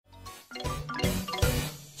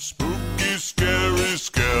Spooky, scary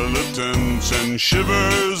skeletons and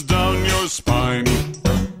shivers down your spine.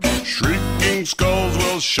 Shrieking skulls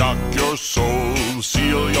will shock your soul,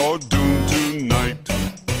 seal your doom tonight.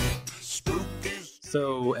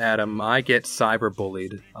 So, Adam, I get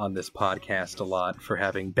cyberbullied on this podcast a lot for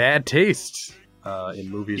having bad taste in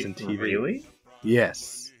movies and TV. Really?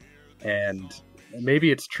 Yes. And maybe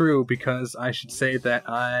it's true because I should say that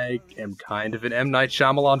I am kind of an M. Night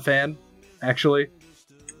Shyamalan fan, actually.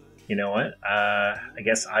 You know what? I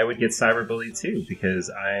guess I would get cyberbullied too, because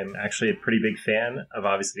I'm actually a pretty big fan of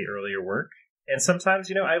obviously the earlier work. And sometimes,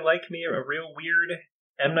 I like me a real weird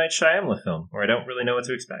M. Night Shyamalan film where I don't really know what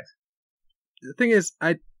to expect. The thing is,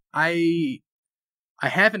 I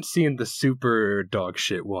haven't seen the super dog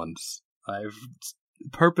shit ones. I've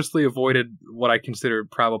purposely avoided what I consider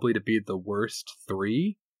probably to be the worst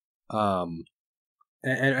three. And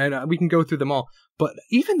we can go through them all. But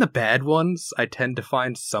even the bad ones, I tend to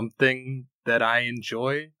find something that I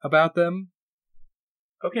enjoy about them.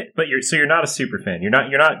 Okay, but you're not a super fan. You're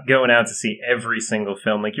not going out to see every single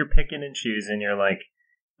film. Like, you're picking and choosing. You're like,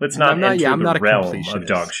 let's not enter the realm of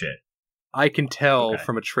dog shit. I can tell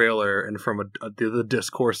from a trailer and from the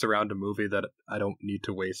discourse around a movie that I don't need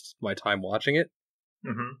to waste my time watching it.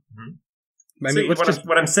 Mm-hmm. I mean,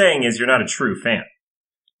 what I'm saying is you're not a true fan.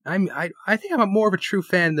 I think I'm more of a true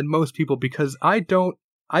fan than most people because I don't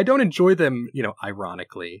enjoy them,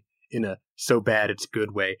 ironically, in a so bad it's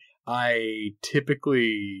good way. I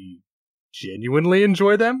typically genuinely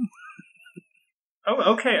enjoy them.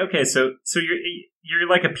 Oh, okay. So you're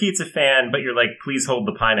like a pizza fan, but you're like, please hold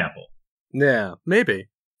the pineapple. Yeah, maybe.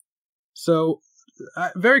 So,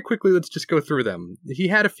 very quickly, let's just go through them. He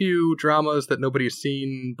had a few dramas that nobody's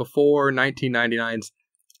seen before. 1999's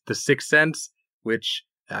The Sixth Sense, which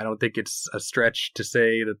I don't think it's a stretch to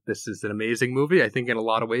say that this is an amazing movie. I think in a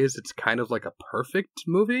lot of ways it's kind of like a perfect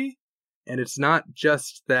movie. And it's not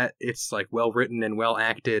just that it's like well written and well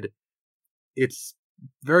acted. It's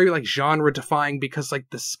very like genre defying because like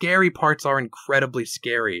the scary parts are incredibly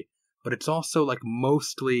scary, but it's also like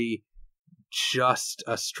mostly just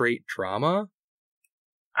a straight drama.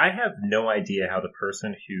 I have no idea how the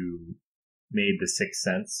person who made The Sixth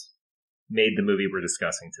Sense made the movie we're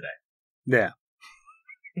discussing today. Yeah.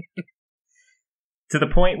 To the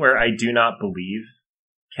point where I do not believe,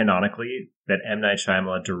 canonically, that M. Night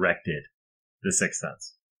Shyamalan directed The Sixth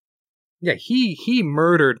Sense. Yeah, he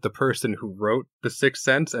murdered the person who wrote The Sixth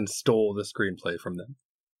Sense and stole the screenplay from them.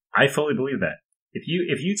 I fully believe that. If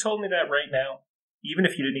you told me that right now, even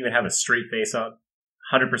if you didn't even have a straight face on,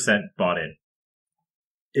 100% bought in.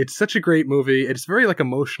 It's such a great movie. It's very like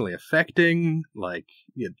emotionally affecting. Like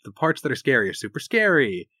the parts that are scary are super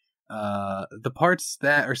scary. The parts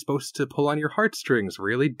that are supposed to pull on your heartstrings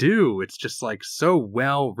really do. It's just like so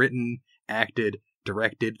well written, acted,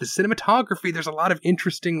 directed. The cinematography, there's a lot of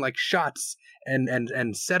interesting like shots and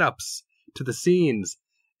setups to the scenes.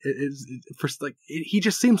 He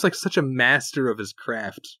just seems like such a master of his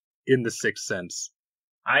craft in The Sixth Sense.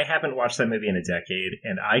 I haven't watched that movie in a decade,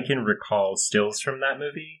 and I can recall stills from that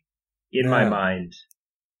movie in my mind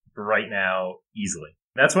right now easily.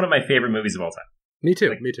 That's one of my favorite movies of all time. Me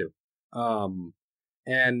too.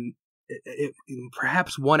 And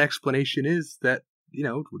perhaps one explanation is that,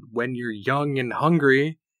 when you're young and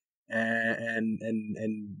hungry and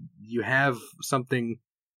you have something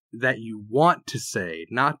that you want to say,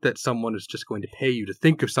 not that someone is just going to pay you to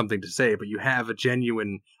think of something to say, but you have a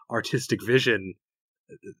genuine artistic vision,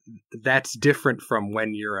 that's different from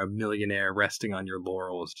when you're a millionaire resting on your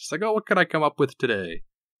laurels. Just like, oh, what could I come up with today?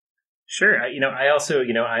 Sure. I also,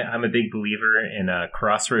 I'm a big believer in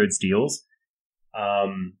crossroads deals.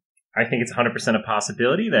 I think it's 100% a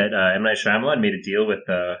possibility that M. Night Shyamalan made a deal with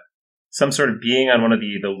some sort of being on one of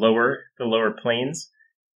the lower planes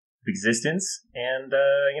of existence, and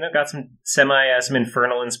got some some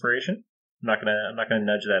infernal inspiration. I'm not gonna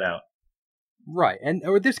nudge that out. Right,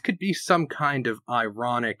 or this could be some kind of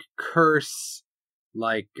ironic curse,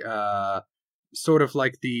 like sort of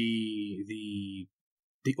like the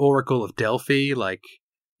Oracle of Delphi, like,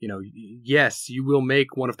 yes, you will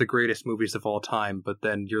make one of the greatest movies of all time, but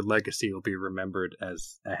then your legacy will be remembered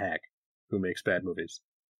as a hack who makes bad movies.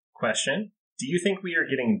 Question: do you think we are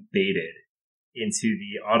getting baited into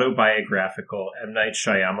the autobiographical M. Night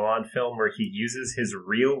Shyamalan film where he uses his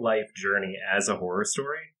real-life journey as a horror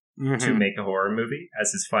story to make a horror movie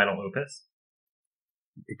as his final opus?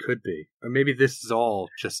 It could be. Or maybe this is all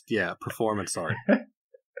just, performance art.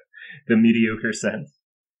 The mediocre sense.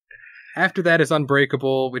 After that is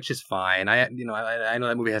Unbreakable, which is fine. I know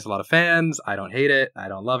that movie has a lot of fans. I don't hate it. I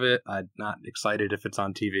don't love it. I'm not excited if it's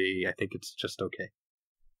on TV. I think it's just okay.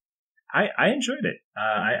 I enjoyed it.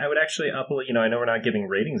 I would actually up, I know we're not giving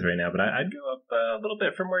ratings right now, but I'd go up a little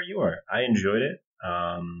bit from where you are. I enjoyed it.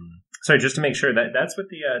 Sorry, just to make sure that's with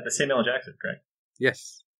the Samuel L. Jackson, correct?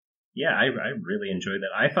 Yes. Yeah, I really enjoyed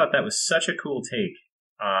that. I thought that was such a cool take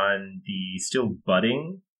on the still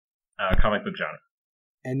budding comic book genre.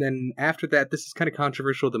 And then after that, this is kind of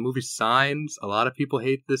controversial. The movie Signs. A lot of people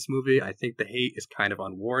hate this movie. I think the hate is kind of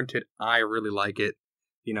unwarranted. I really like it.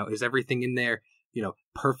 Is everything in there,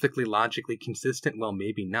 perfectly logically consistent? Well,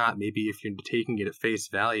 maybe not. Maybe if you're taking it at face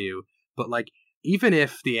value. But even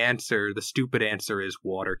if the stupid answer is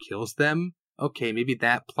water kills them, okay, maybe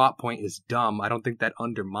that plot point is dumb. I don't think that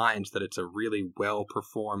undermines that it's a really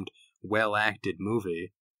well-performed, well-acted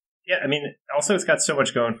movie. Yeah, I mean, also it's got so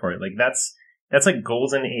much going for it. That's like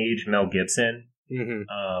golden age Mel Gibson. Mm-hmm.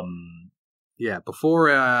 Yeah, before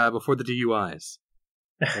the DUIs.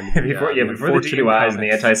 Before the DUIs and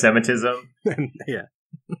the anti-Semitism. Yeah.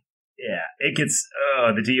 Yeah, it gets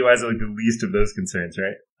the DUIs are the least of those concerns,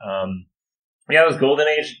 right? Yeah, it was golden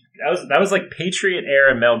age. That was like Patriot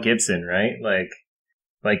era Mel Gibson, right?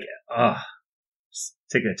 Just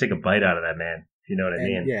take a bite out of that man. If you know what I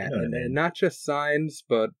mean? Yeah, you know and not just Signs,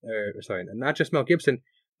 not just Mel Gibson,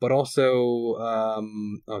 but also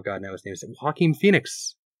oh god, now his name is Joaquin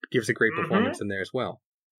Phoenix gives a great performance in there as well.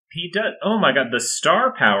 He does. Oh my god, the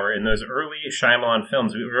star power in those early Shyamalan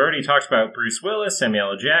films. We've already talked about Bruce Willis,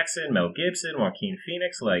 Samuel L. Jackson, Mel Gibson, Joaquin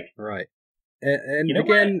Phoenix. Right. And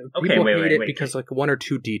again, people hate it because one or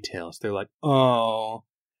two details. They're like, oh,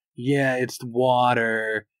 yeah, it's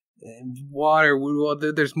water. Water, well,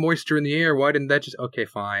 there's moisture in the air. Why didn't that just... Okay,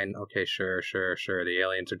 fine. Okay, sure. The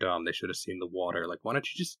aliens are dumb. They should have seen the water. Why don't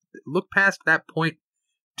you just look past that point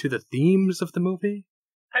to the themes of the movie?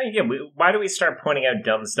 I mean, yeah, why do we start pointing out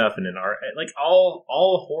dumb stuff in an art?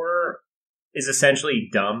 All horror is essentially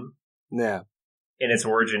dumb. Yeah. In its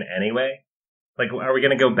origin anyway. Are we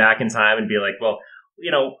going to go back in time and be like, well,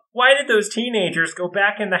 why did those teenagers go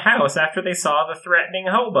back in the house after they saw the threatening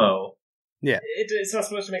hobo? Yeah. It's not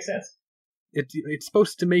supposed to make sense. It's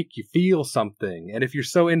supposed to make you feel something. And if you're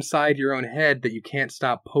so inside your own head that you can't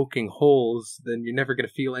stop poking holes, then you're never going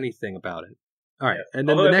to feel anything about it. All right. Yeah. And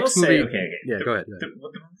then the next movie... Okay. Yeah, go ahead.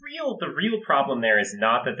 The real problem there is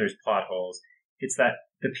not that there's plot holes. It's that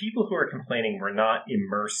the people who are complaining were not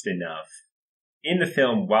immersed enough in the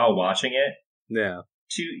film while watching it. Yeah.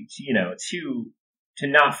 To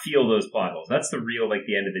not feel those plot holes. That's the real,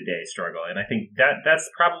 the end of the day struggle. And I think that's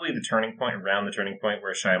probably the turning point,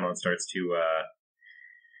 where Shyamalan starts to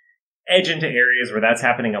edge into areas where that's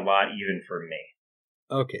happening a lot, even for me.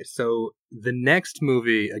 Okay, so the next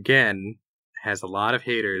movie, again, has a lot of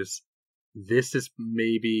haters. This is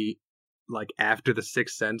maybe, after The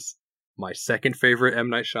Sixth Sense, my second favorite M.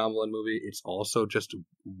 Night Shyamalan movie. It's also just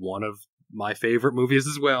one of my favorite movies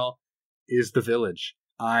as well, is The Village.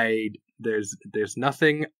 There's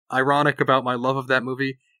nothing ironic about my love of that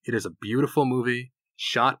movie. It is a beautiful movie,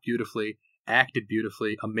 shot beautifully, acted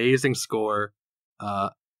beautifully, amazing score,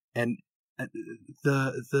 and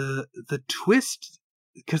the twist,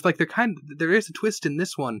 because there is a twist in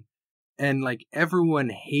this one, and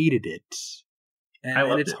everyone hated it,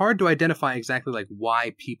 and it's hard to identify exactly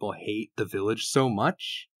why people hate The Village so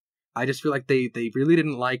much. I just feel like they really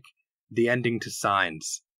didn't like the ending to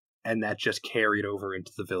Signs. And that just carried over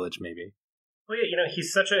into The Village, maybe. Well, yeah,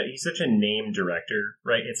 he's such a named director,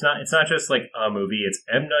 right? It's not just a movie. It's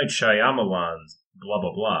M. Night Shyamalan's blah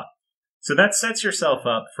blah blah. So that sets yourself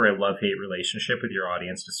up for a love-hate relationship with your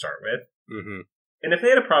audience to start with. Mm-hmm. And if they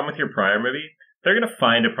had a problem with your prior movie, they're going to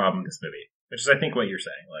find a problem with this movie, which is, I think, what you're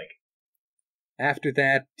saying. After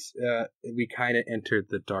that, we kind of entered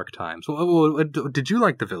the dark times. Well, did you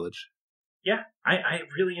like The Village? Yeah, I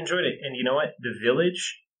really enjoyed it. And you know what? The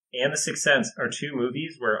Village and The Sixth Sense are two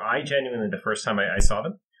movies where I genuinely, the first time I saw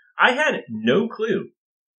them, I had no clue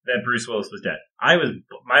that Bruce Willis was dead.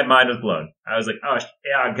 My mind was blown. I was like, oh,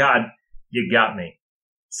 yeah, God, you got me.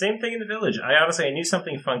 Same thing in The Village. I knew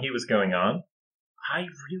something funky was going on. I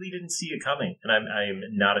really didn't see it coming, and I'm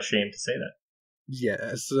not ashamed to say that.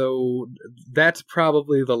 Yeah, so that's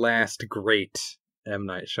probably the last great M.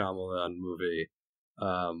 Night Shyamalan movie.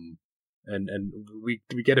 And we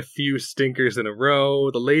get a few stinkers in a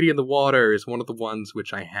row. The Lady in the Water is one of the ones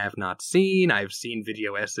which I have not seen. I've seen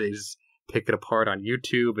video essays pick it apart on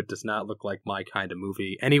YouTube. It does not look like my kind of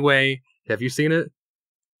movie. Anyway, have you seen it?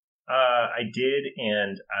 I did,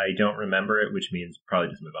 and I don't remember it, which means probably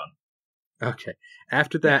just move on. Okay.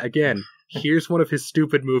 After that, again, here's one of his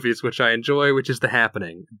stupid movies, which I enjoy, which is The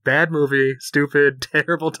Happening. Bad movie, stupid,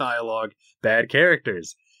 terrible dialogue, bad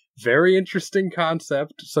characters. Very interesting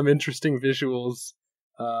concept, some interesting visuals.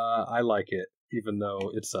 I like it, even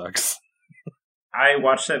though it sucks. I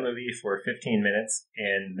watched that movie for 15 minutes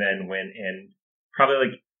and then went and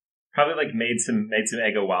probably like made some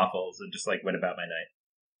Eggo waffles and just like went about my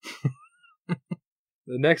night.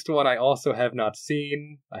 The next one I also have not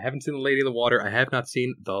seen. I haven't seen The Lady in the Water. I have not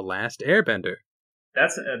seen The Last Airbender.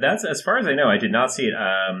 That's as far as I know. I did not see it.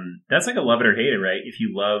 That's like a love it or hate it, right? If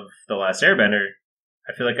you love The Last Airbender,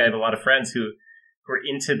 I feel like I have a lot of friends who are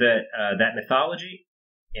into that mythology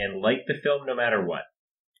and like the film no matter what.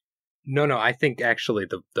 No, I think actually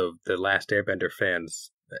the Last Airbender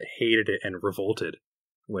fans hated it and revolted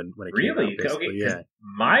when it came out. Basically. Okay, yeah.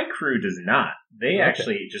 My crew does not. They Okay.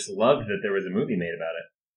 actually just loved that there was a movie made about it.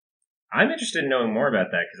 I'm interested in knowing more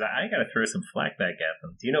about that because I got to throw some flack back at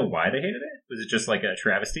them. Do you know why they hated it? Was it just like a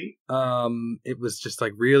travesty? It was just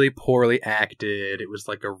like really poorly acted. It was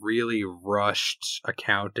like a really rushed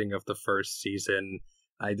accounting of the first season.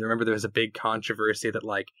 I remember there was a big controversy that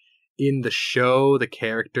like in the show the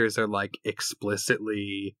characters are like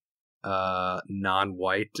explicitly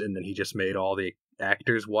non-white, and then he just made all the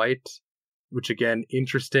actors white, which again,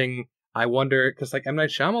 interesting. I wonder, because like M. Night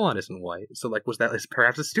Shyamalan isn't white, so like was that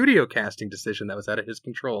perhaps a studio casting decision that was out of his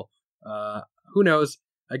control? Who knows?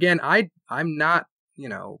 Again, I'm not,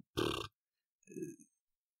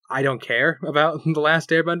 I don't care about The Last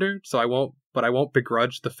Airbender, so I won't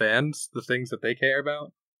begrudge the fans the things that they care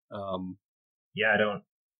about. Yeah, I don't.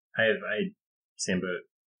 I same boat.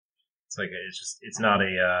 It's like it's not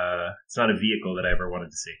a vehicle that I ever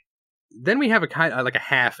wanted to see. Then we have a kind of like a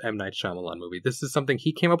half M. Night Shyamalan movie. This is something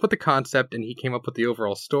he came up with the concept and he came up with the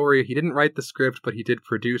overall story. He didn't write the script, but he did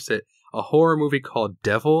produce it. A horror movie called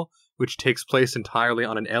Devil, which takes place entirely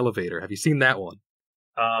on an elevator. Have you seen that one?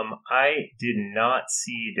 I did not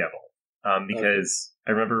see Devil because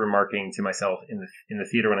I remember remarking to myself in the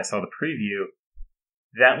theater when I saw the preview,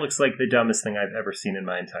 that looks like the dumbest thing I've ever seen in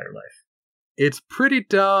my entire life. It's pretty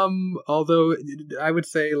dumb, although I would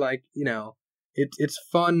say like, it's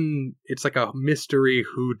fun. It's like a mystery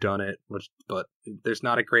whodunit, but there's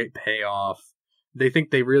not a great payoff. They think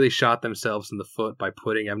they really shot themselves in the foot by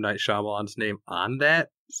putting M. Night Shyamalan's name on that,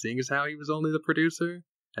 seeing as how he was only the producer,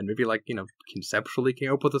 and maybe like, conceptually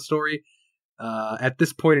came up with a story. At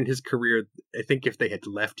this point in his career, I think if they had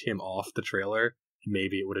left him off the trailer,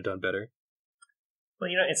 maybe it would have done better. Well,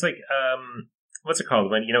 it's like what's it called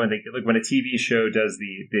when when a TV show does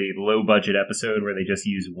the low budget episode where they just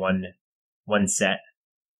use one set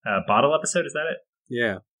bottle episode, is that it?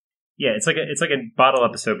 Yeah. It's like a bottle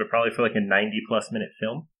episode, but probably for like a 90+ minute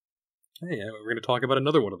film. Hey, yeah, we're going to talk about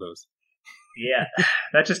another one of those. Yeah,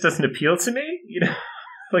 that just doesn't appeal to me.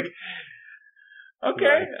 Like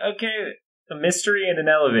okay, a mystery in an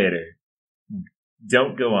elevator.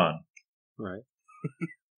 Don't go on. Right.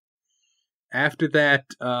 After that,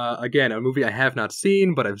 again, a movie I have not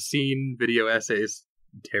seen, but I've seen video essays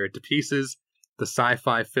tear it to pieces. The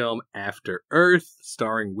sci-fi film After Earth,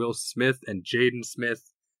 starring Will Smith and Jaden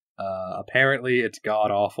Smith. Apparently, it's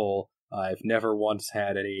god-awful. I've never once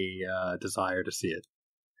had any desire to see it.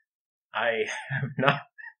 I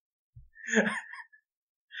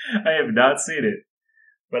have not seen it.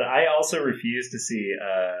 But I also refuse to see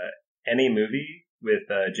any movie with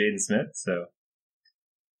Jaden Smith, so...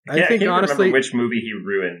 I can't honestly remember which movie he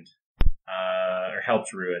ruined, or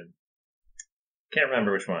helped ruin. Can't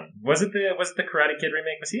remember which one. Was it the Karate Kid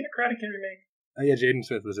remake? Was he in a Karate Kid remake? Oh yeah, Jaden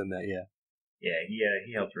Smith was in that. Yeah. Yeah,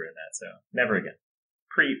 he helped ruin that. So never again.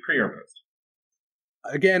 Pre or post.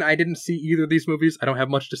 Again, I didn't see either of these movies. I don't have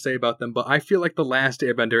much to say about them, but I feel like The Last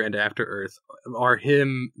Airbender and After Earth are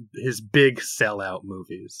his big sellout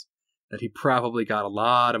movies. That he probably got a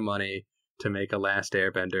lot of money to make a Last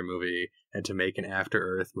Airbender movie and to make an After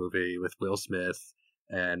Earth movie with Will Smith,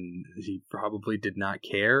 and he probably did not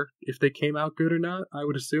care if they came out good or not, I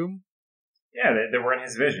would assume. Yeah, they weren't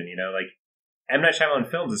his vision, like M. Night Shyamalan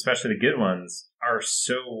films, especially the good ones, are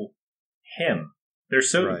so him. They're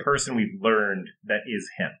so right. The person we've learned that is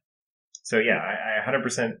him. So yeah, I 100%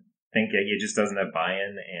 think he just doesn't have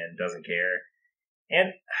buy-in and doesn't care.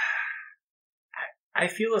 And I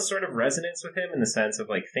feel a sort of resonance with him in the sense of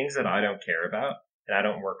like things that I don't care about and I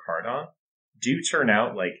don't work hard on do turn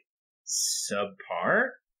out like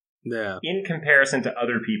subpar. Yeah. In comparison to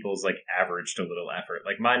other people's like averaged a little effort.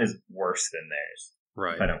 Like mine is worse than theirs.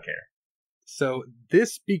 Right. If I don't care. So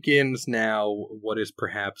this begins now what is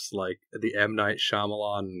perhaps like the M. Night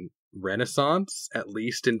Shyamalan renaissance, at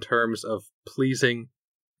least in terms of pleasing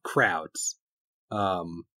crowds.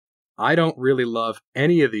 I don't really love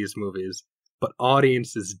any of these movies, but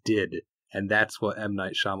audiences did. And that's what M.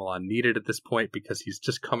 Night Shyamalan needed at this point because he's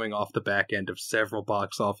just coming off the back end of several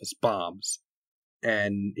box office bombs.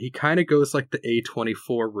 And he kind of goes like the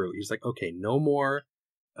A24 route. He's like, okay, no more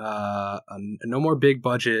No more big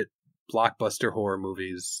budget blockbuster horror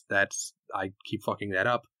movies. I keep fucking that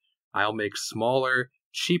up. I'll make smaller,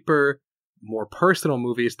 cheaper, more personal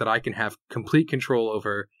movies that I can have complete control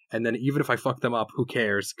over. And then even if I fuck them up, who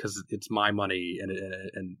cares? Because it's my money, and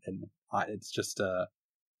it's just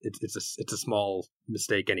it's a small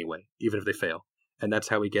mistake anyway, even if they fail. And that's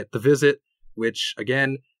how we get The Visit, which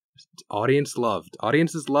again, audiences loved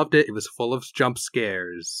it. It was full of jump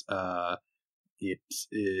scares.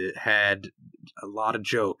 It had a lot of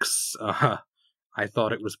jokes. I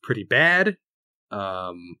thought it was pretty bad,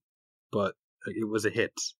 but it was a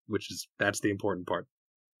hit, that's the important part.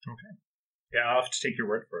 Okay. Yeah, I'll have to take your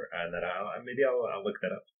word for it. That I'll look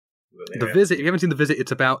that up. The Visit. If you haven't seen The Visit,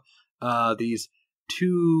 it's about these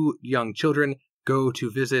two young children go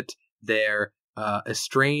to visit their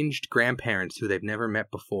estranged grandparents who they've never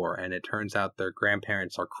met before, and it turns out their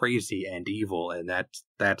grandparents are crazy and evil, and that's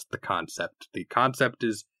the concept. The concept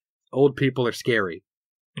is old people are scary.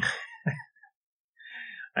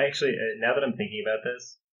 I actually, now that I'm thinking about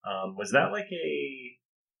this, was that like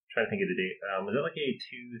trying to think of the date, was that like a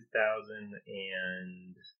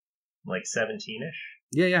 2017-ish?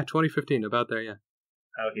 Yeah, 2015, about there, yeah.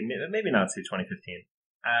 Okay, maybe not say 2015.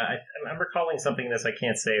 I'm recalling something in this, I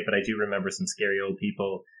can't say it, but I do remember some scary old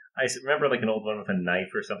people. I remember like an old one with a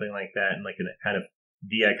knife or something like that, and like a kind of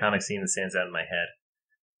the iconic scene that stands out in my head.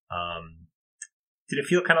 Did it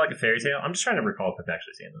feel kind of like a fairy tale? I'm just trying to recall if I've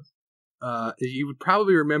actually seen this. You would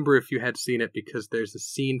probably remember if you had seen it, because there's a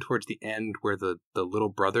scene towards the end where the little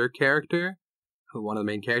brother character, one of the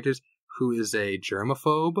main characters, who is a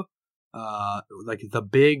germaphobe, like the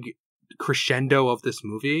big crescendo of this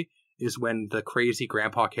movie is when the crazy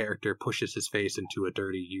grandpa character pushes his face into a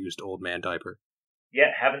dirty, used old man diaper.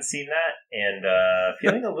 Yeah, haven't seen that, and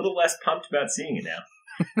feeling a little less pumped about seeing it now.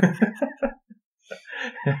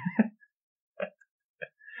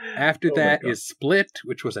 After that is Split,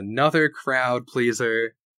 which was another crowd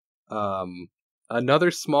pleaser.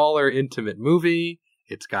 Another smaller, intimate movie.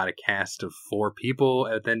 It's got a cast of 4 people,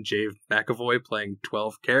 and then James McAvoy playing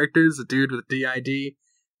 12 characters, a dude with DID.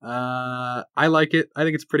 I like it. I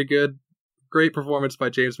think it's pretty good. Great performance by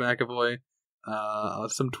James McAvoy.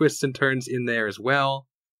 Some twists and turns in there as well.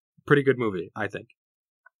 Pretty good movie, I think.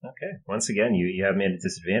 Okay. Once again, you have me at a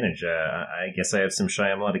disadvantage. I guess I have some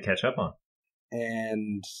Shyamalan to catch up on.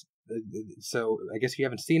 And so I guess if you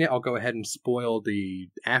haven't seen it, I'll go ahead and spoil the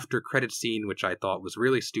after credit scene, which I thought was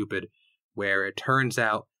really stupid, where it turns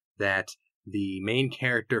out that the main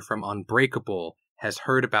character from Unbreakable has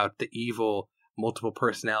heard about the evil multiple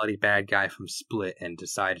personality bad guy from Split and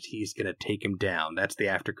decided he's going to take him down. That's the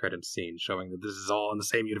after credit scene, showing that this is all in the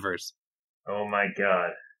same universe. Oh my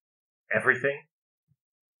god. Everything?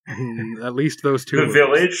 At least those two. The movies.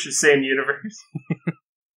 Village, same universe.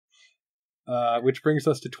 Which brings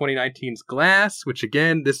us to 2019's Glass, which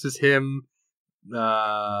again, this is him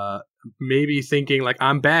maybe thinking like,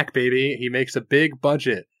 I'm back, baby. He makes a big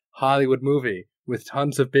budget Hollywood movie with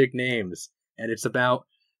tons of big names. And it's about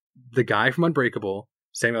the guy from Unbreakable,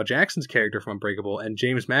 Samuel Jackson's character from Unbreakable, and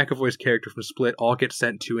James McAvoy's character from Split all get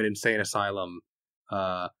sent to an insane asylum.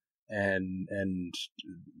 And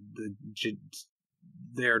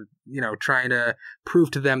they're, trying to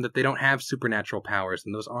prove to them that they don't have supernatural powers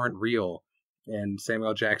and those aren't real. And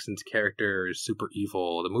Samuel Jackson's character is super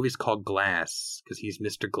evil. The movie's called Glass because he's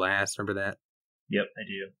Mr. Glass. Remember that? Yep, I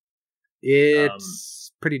do.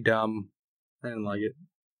 It's pretty dumb. I didn't like it.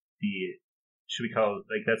 Should we call it,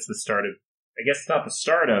 like, that's the start of, I guess it's not the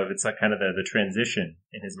start of, it's like kind of the transition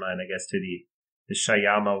in his mind, I guess, to the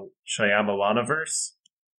Shyamalaniverse.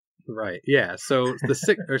 Right, yeah. So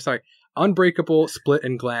Unbreakable, Split,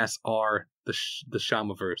 and Glass are the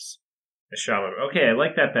Shamaverse. The Shamaverse. Okay, I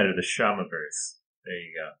like that better, the Shamaverse. There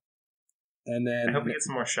you go. And then I hope we get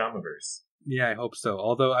some more Shamaverse. Yeah, I hope so.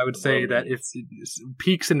 Although I would say that it's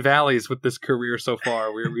peaks and valleys with this career so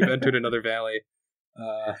far. We've entered another valley.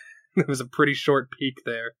 It was a pretty short peak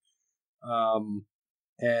there.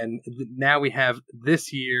 And now we have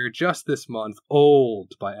this year, just this month,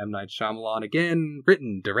 Old by M. Night Shyamalan. Again,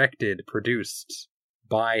 written, directed, produced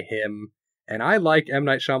by him. And I like M.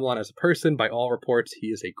 Night Shyamalan as a person. By all reports, he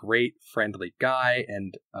is a great, friendly guy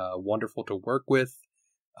and wonderful to work with.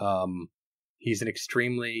 He's an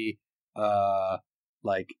extremely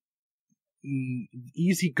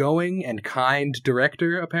easygoing and kind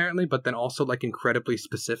director, apparently, but then also incredibly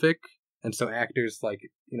specific. And so actors like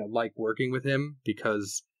working with him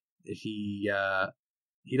because he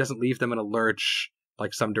doesn't leave them in a lurch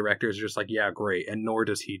like some directors are just like, yeah, great, and nor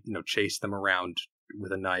does he chase them around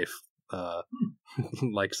with a knife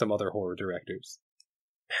like some other horror directors.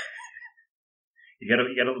 You gotta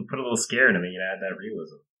put a little scare in him, and add that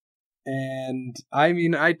realism. And I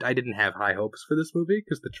mean, I didn't have high hopes for this movie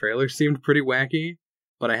because the trailer seemed pretty wacky.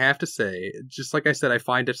 But I have to say, just like I said, I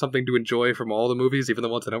find it something to enjoy from all the movies, even the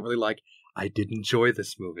ones I don't really like. I did enjoy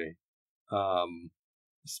this movie.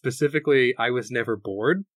 Specifically, I was never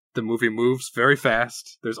bored. The movie moves very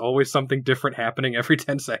fast. There's always something different happening every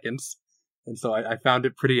 10 seconds. And so I found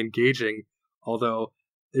it pretty engaging. Although,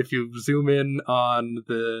 if you zoom in on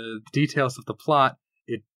the details of the plot,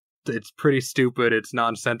 it's pretty stupid. It's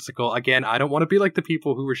nonsensical. Again, I don't want to be like the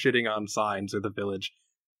people who were shitting on Signs or The Village,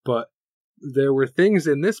 but there were things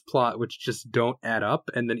in this plot which just don't add up,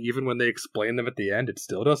 and then even when they explain them at the end, it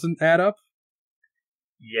still doesn't add up.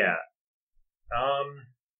 Yeah.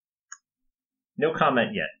 No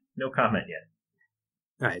comment yet.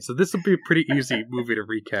 Alright, so this will be a pretty easy movie to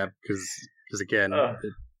recap, because again,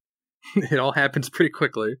 it all happens pretty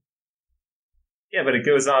quickly. Yeah, but it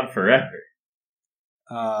goes on forever.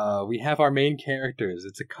 We have our main characters.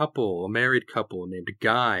 It's a married couple named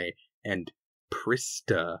Guy and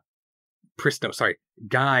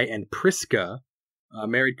Guy and Priska, a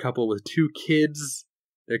married couple with 2 kids.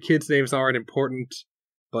 Their kids' names aren't important,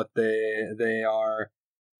 but they are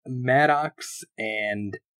Maddox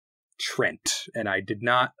and Trent. And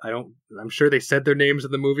I'm sure they said their names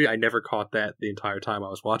in the movie. I never caught that the entire time I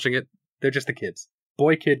was watching it. They're just the kids.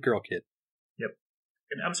 Boy kid, girl kid. Yep.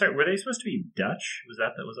 And I'm sorry, were they supposed to be Dutch? Was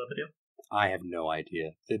that the deal? I have no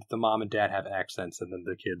idea. The mom and dad have accents and then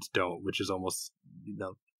the kids don't, which is almost,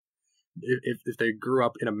 if they grew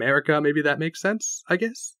up in America, maybe that makes sense, I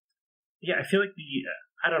guess. Yeah, I feel like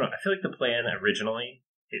I don't know. I feel like the plan originally,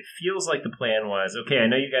 it feels like the plan was, okay, I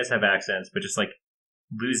know you guys have accents, but just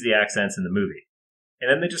lose the accents in the movie.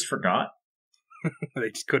 And then they just forgot. They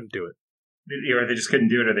just couldn't do it. Or they just couldn't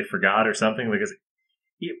do it, or they forgot or something. Because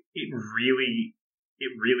it really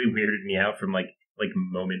weirded me out from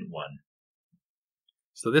moment one.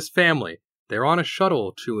 So this family, they're on a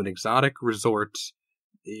shuttle to an exotic resort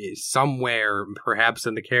somewhere, perhaps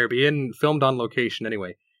in the Caribbean, filmed on location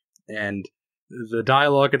anyway. And the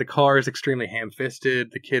dialogue in the car is extremely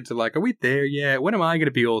ham-fisted. The kids are like, "Are we there yet? When am I going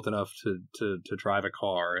to be old enough to drive a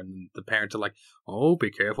car?" And the parents are like, "Oh,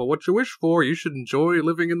 be careful what you wish for. You should enjoy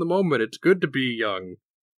living in the moment. It's good to be young."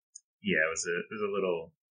 Yeah, it was a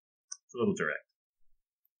little direct.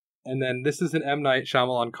 And then this is an M. Night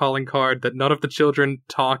Shyamalan calling card that none of the children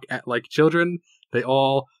talk like children. They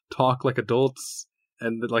all talk like adults,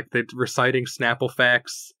 and they're reciting Snapple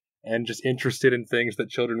facts and just interested in things that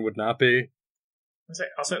children would not be.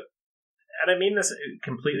 Also, and I mean this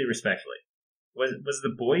completely respectfully, was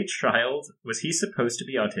the boy child, was he supposed to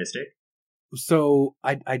be autistic? So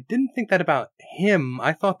I didn't think that about him.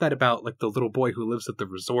 I thought that about the little boy who lives at the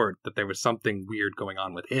resort, that there was something weird going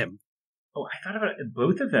on with him. Oh, I thought about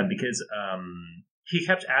both of them because he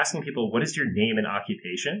kept asking people, "What is your name and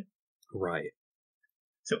occupation?" Right.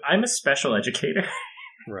 So I'm a special educator.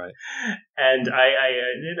 Right. And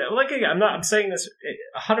I'm saying this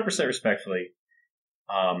 100% respectfully.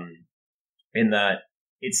 In that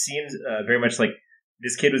it seems very much like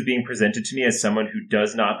this kid was being presented to me as someone who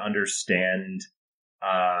does not understand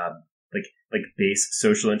base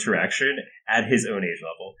social interaction at his own age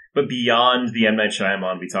level, but beyond the M. Night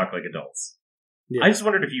Shyamalan, we talk like adults. Yeah. I just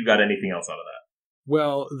wondered if you got anything else out of that.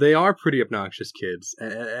 Well, they are pretty obnoxious kids,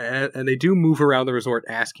 and they do move around the resort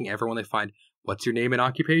asking everyone they find, "What's your name and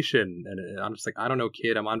occupation?" And I'm just like, "I don't know,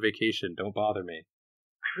 kid. I'm on vacation. Don't bother me."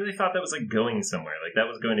 I really thought that was going somewhere. That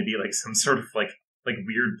was going to be some sort of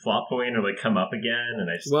weird plot point or come up again. And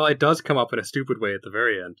well, it does come up in a stupid way at the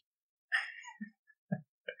very end.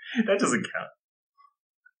 That doesn't count.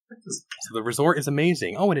 So the resort is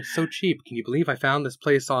amazing. Oh, and it's so cheap. Can you believe I found this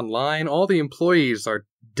place online? All the employees are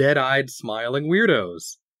dead-eyed, smiling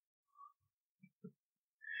weirdos. Oh,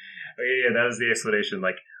 yeah, that was the explanation.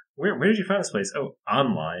 Where did you find this place? Oh,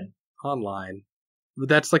 online. Online.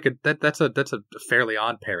 That's that's a fairly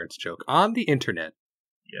odd parents joke. On the internet.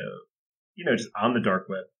 Yeah. Just on the dark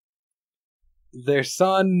web. Their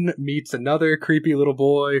son meets another creepy little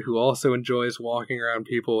boy who also enjoys walking around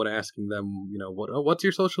people and asking them, what's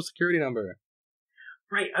your social security number?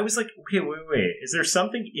 Right. I was like, okay, wait. Is there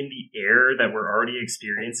something in the air that we're already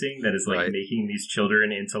experiencing that is making these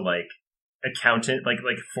children into accountant,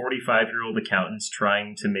 45-year-old accountants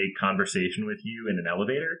trying to make conversation with you in an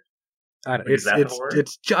elevator?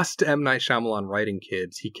 It's just M. Night Shyamalan writing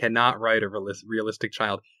kids. He cannot write a realistic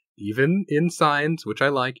child. Even in Signs, which I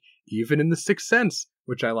like, even in The Sixth Sense,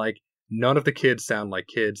 which I like, none of the kids sound like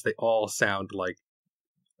kids. They all sound like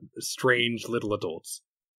strange little adults.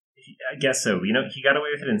 I guess so. He got away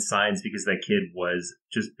with it in Signs because that kid was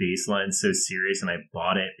just baseline so serious, and I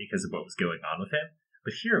bought it because of what was going on with him.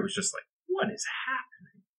 But here it was just like, what is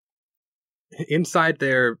happening? Inside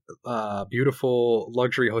their beautiful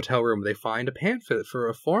luxury hotel room, they find a pamphlet for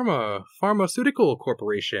a pharmaceutical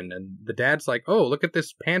corporation. And the dad's like, oh, look at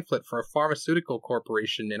this pamphlet for a pharmaceutical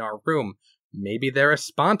corporation in our room. Maybe they're a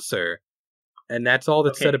sponsor. And that's all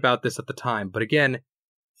that's said about this at the time. But again,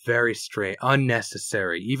 very strange,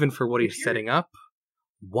 unnecessary, even for what he's setting up.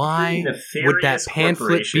 Why would that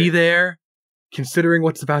pamphlet be there, considering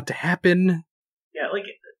what's about to happen? Yeah, like,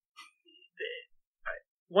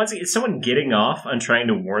 once again, is someone getting off on trying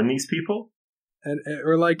to warn these people?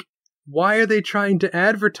 Or like, why are they trying to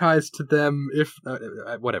advertise to them if...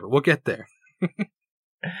 whatever, we'll get there.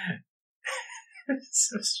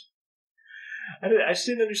 I just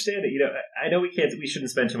didn't understand it. I know we shouldn't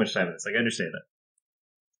spend too much time on this. Like, I understand that.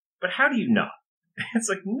 But how do you not? It's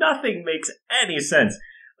like nothing makes any sense.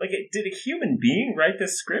 Like, did a human being write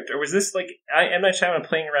this script? Or was this like, M. Night Shyamalan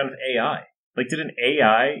playing around with AI? Like, did an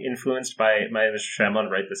Ai influenced by Mr. Shyamalan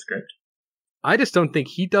write the script? I just don't think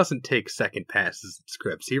he doesn't take second passes at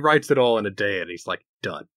scripts. He writes it all in a day and he's like,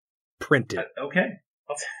 done. Print it. Okay.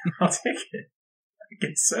 I'll take it. I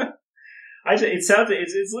guess so. It's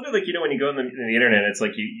literally like, when you go in the internet, it's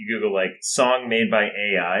like you Google like song made by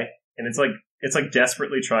AI, and it's like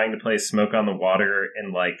desperately trying to play Smoke on the Water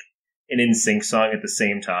and like an NSYNC song at the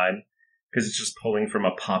same time because it's just pulling from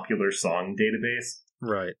a popular song database.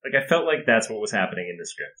 Right. Like, I felt like that's what was happening in the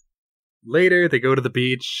script. Later, they go to the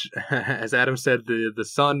beach. As Adam said, the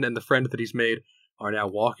son and the friend that he's made are now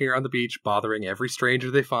walking around the beach, bothering every stranger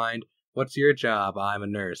they find. What's your job? I'm a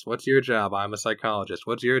nurse. What's your job? I'm a psychologist.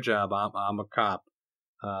 What's your job? I'm a cop.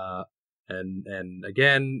 And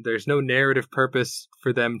again, there's no narrative purpose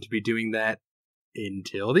for them to be doing that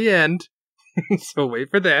until the end. So wait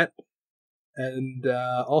for that. And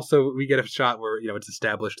also, we get a shot where, it's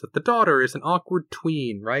established that the daughter is an awkward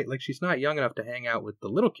tween, right? Like, she's not young enough to hang out with the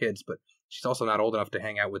little kids, but she's also not old enough to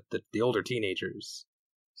hang out with the older teenagers.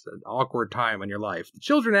 It's an awkward time in your life. The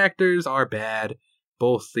children actors are bad.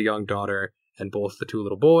 Both the young daughter and both the two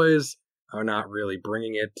little boys are not really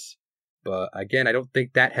bringing it. But again, I don't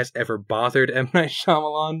think that has ever bothered M. Night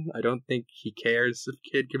Shyamalan. I don't think he cares if a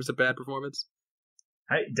kid gives a bad performance.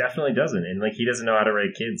 It definitely doesn't. And like, he doesn't know how to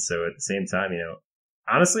write kids. So at the same time,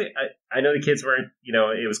 honestly, I know the kids weren't,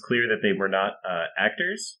 it was clear that they were not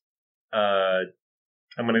actors. I'm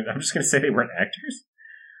just going to say they weren't actors.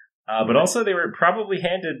 But also they were probably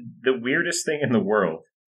handed the weirdest thing in the world.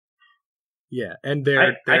 Yeah. And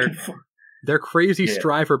their crazy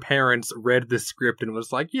striver parents read this script and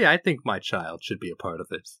was like, yeah, I think my child should be a part of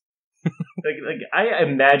this. like I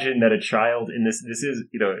imagine that a child in this is,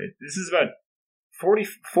 this is about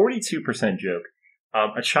 42% joke.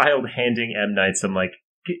 A child handing M. Night some like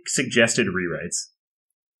suggested rewrites.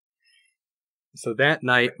 So that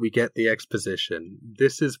night we get the exposition.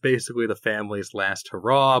 This is basically the family's last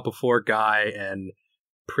hurrah before Guy and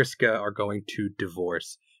Priska are going to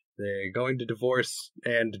divorce. They're going to divorce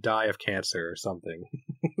and die of cancer or something,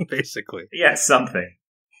 basically. Yeah, something.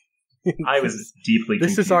 I was deeply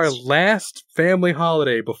confused. This is our last family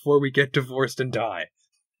holiday before we get divorced and die.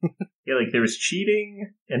 Yeah, like there was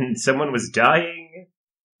cheating, and someone was dying,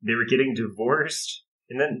 they were getting divorced,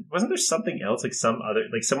 and then wasn't there something else, like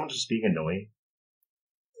someone just being annoying?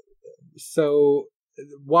 So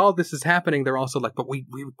while this is happening, they're also like, but we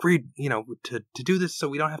agreed, to do this so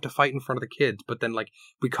we don't have to fight in front of the kids. But then, like,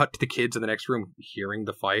 we cut to the kids in the next room hearing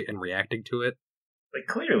the fight and reacting to it. Like,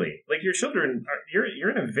 clearly, like, your children you're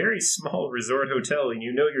in a very small resort hotel, and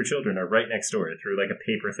your children are right next door through like a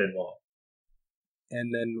paper thin wall.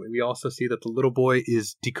 And then we also see that the little boy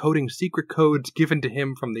is decoding secret codes given to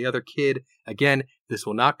him from the other kid. Again, this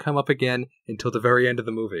will not come up again until the very end of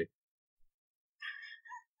the movie.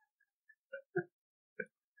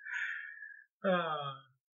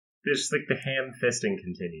 Just like the ham fisting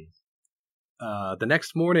continues. The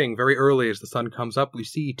next morning, very early as the sun comes up, we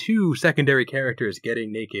see two secondary characters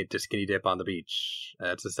getting naked to skinny dip on the beach.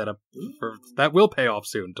 That's a setup that will pay off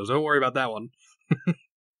soon, so don't worry about that one. I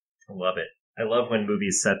love it. I love when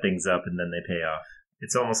movies set things up and then they pay off.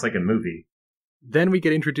 It's almost like a movie. Then we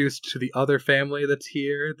get introduced to the other family that's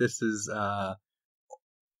here. This is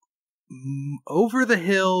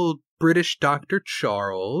over-the-hill British Dr.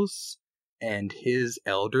 Charles and his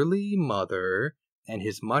elderly mother and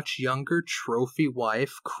his much younger trophy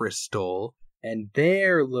wife, Crystal, and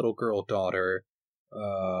their little girl daughter,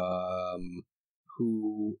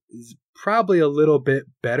 who is probably a little bit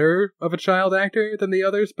better of a child actor than the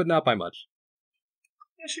others, but not by much.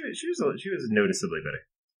 Yeah, she was noticeably better.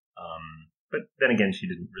 but then again, she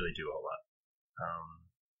didn't really do a whole lot.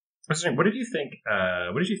 What did you think?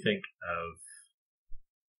 What did you think of?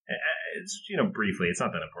 It's, briefly, it's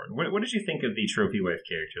not that important. What did you think of the trophy wife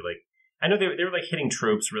character? Like, I know they were like hitting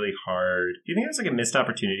tropes really hard. Do you think it was like a missed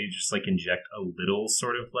opportunity to just like inject a little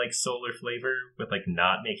sort of like solar flavor with like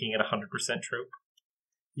not making it 100% trope?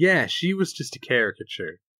 Yeah, she was just a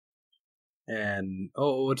caricature. And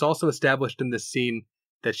it's also established in this scene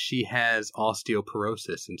that she has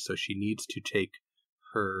osteoporosis, and so she needs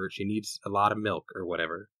a lot of milk or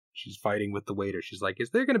whatever. She's fighting with the waiter. She's like, is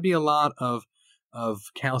there going to be a lot of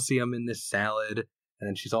calcium in this salad? And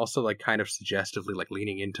then she's also like kind of suggestively like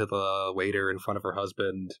leaning into the waiter in front of her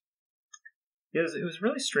husband. It was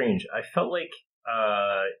really strange. I felt like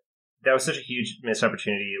that was such a huge missed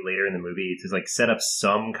opportunity later in the movie to like set up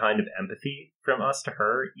some kind of empathy from us to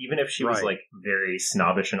her, even if she was like very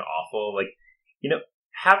snobbish and awful. Like,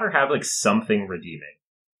 have her have like something redeeming.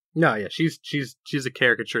 No, yeah, she's a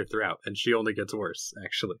caricature throughout, and she only gets worse,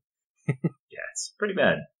 actually. Yeah, it's pretty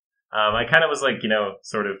bad. I kind of was like,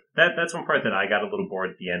 sort of that's one part that I got a little bored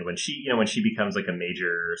at the end when she becomes like a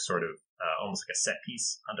major sort of almost like a set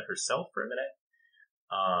piece unto herself for a minute.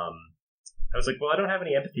 I was like, well, I don't have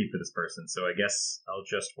any empathy for this person, so I guess I'll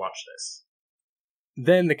just watch this.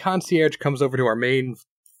 Then the concierge comes over to our main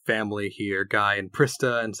family here, Guy and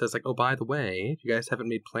Prista, and says like, oh, by the way, if you guys haven't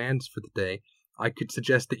made plans for the day, I could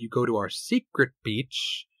suggest that you go to our secret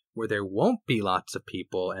beach where there won't be lots of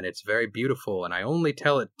people, and it's very beautiful, and I only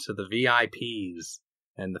tell it to the VIPs.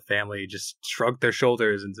 And the family just shrugged their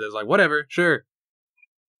shoulders and says like, whatever, sure.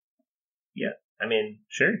 Yeah, I mean,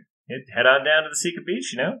 sure. Head on down to the secret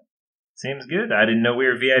beach, Seems good. I didn't know we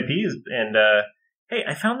were VIPs. And, hey,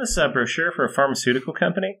 I found this brochure for a pharmaceutical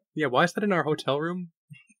company. Yeah, why is that in our hotel room?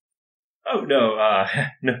 Oh, no,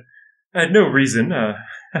 no reason.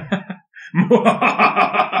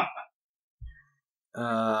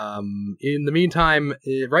 In the meantime,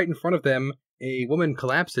 right in front of them, a woman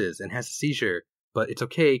collapses and has a seizure, but it's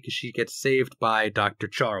okay because she gets saved by Dr.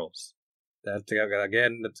 Charles. That's going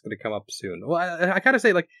to come up soon. Well, I gotta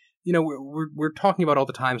say, like, we're talking about all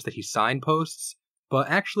the times that he signposts, but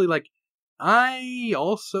actually, like, I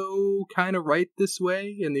also kind of write this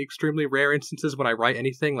way in the extremely rare instances when I write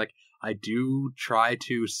anything. Like, I do try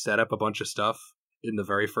to set up a bunch of stuff in the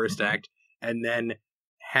very first act, and then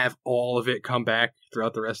have all of it come back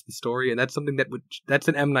throughout the rest of the story, and that's something that's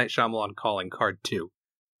an M. Night Shyamalan calling card too.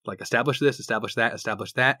 Like, establish this, establish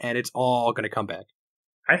that, and it's all going to come back.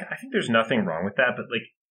 I think there's nothing wrong with that, but like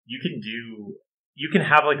you can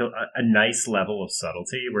have like a nice level of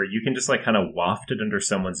subtlety where you can just like kind of waft it under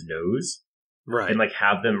someone's nose, right, and like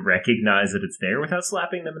have them recognize that it's there without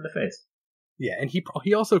slapping them in the face. Yeah, and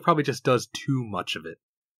he also probably just does too much of it.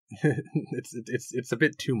 it's a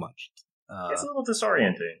bit too much. It's a little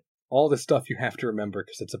disorienting. All the stuff you have to remember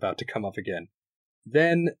because it's about to come up again.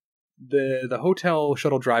 Then the hotel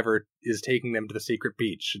shuttle driver is taking them to the secret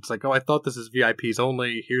beach. It's like, oh, I thought this is VIPs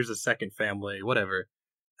only. Here's a second family, whatever.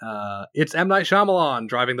 It's M. Night Shyamalan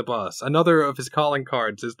driving the bus. Another of his calling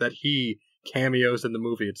cards is that he cameos in the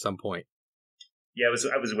movie at some point. Yeah, I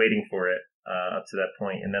was waiting for it up to that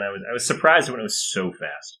point, and then I was surprised when it was so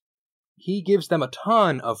fast. He gives them a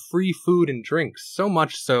ton of free food and drinks, so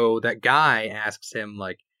much so that Guy asks him,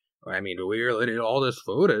 like, I mean, do we really need all this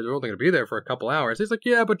food? We're only going to be there for a couple hours. He's like,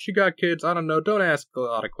 yeah, but you got kids. I don't know. Don't ask a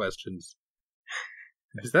lot of questions.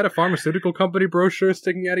 Is that a pharmaceutical company brochure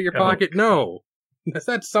sticking out of your pocket? No.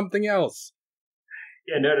 That's something else.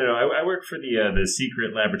 Yeah, no. I work for the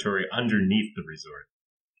secret laboratory underneath the resort.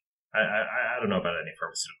 I don't know about any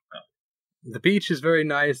pharmaceutical company. The beach is very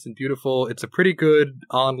nice and beautiful. It's a pretty good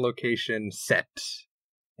on-location set.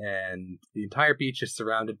 And the entire beach is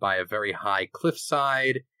surrounded by a very high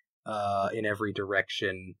cliffside in every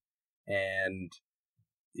direction. And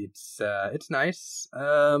it's nice.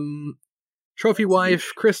 Trophy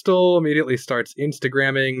wife, Crystal, immediately starts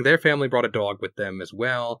Instagramming. Their family brought a dog with them as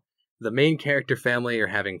well. The main character family are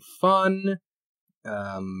having fun.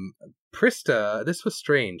 Prista, this was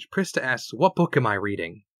strange. Prista asks, what book am I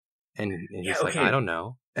reading? And he's like, I don't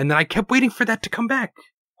know. And then I kept waiting for that to come back.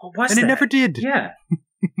 What was and that? It never did. Yeah.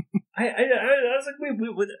 I was like,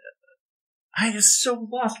 wait. I was so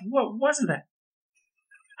lost. What was that?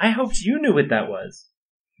 I hoped you knew what that was.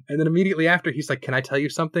 And then immediately after, he's like, can I tell you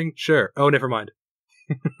something? Sure. Oh, never mind.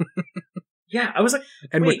 Yeah, I was like,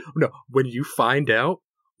 and when you find out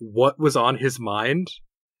what was on his mind,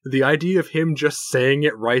 the idea of him just saying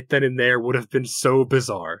it right then and there would have been so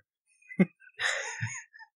bizarre.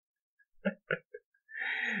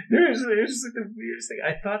 It was just like the weirdest thing.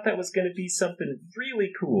 I thought that was going to be something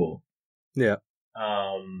really cool. Yeah.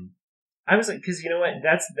 I I was like, because you know what,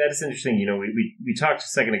 that's interesting. You know, we talked a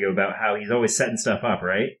second ago about how he's always setting stuff up,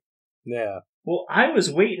 right? Yeah. Well, I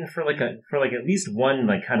was waiting for at least one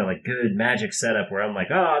like kind of like good magic setup where I'm like,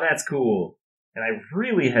 oh, that's cool, and I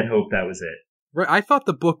really had hoped that was it. Right, I thought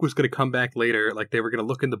the book was going to come back later, like they were going to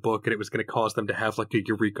look in the book and it was going to cause them to have like a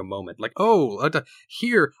eureka moment. Like, oh,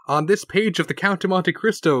 here on this page of the Count of Monte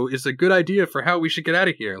Cristo is a good idea for how we should get out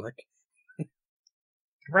of here. Like,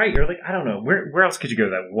 right, you're like, I don't know, where else could you go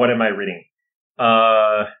with that? What am I reading?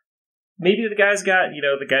 Maybe the guy's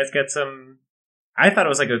got some. I thought it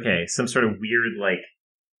was like, okay, some sort of weird like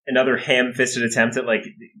another ham-fisted attempt at like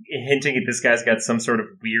hinting at this guy's got some sort of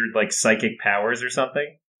weird like psychic powers or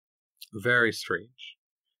something. very strange.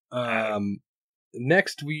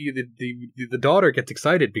 Next, the daughter gets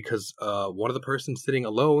excited because one of the persons sitting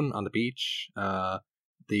alone on the beach,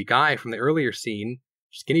 the guy from the earlier scene,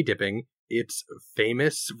 skinny dipping, it's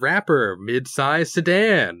famous rapper, mid-size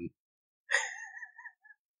sedan.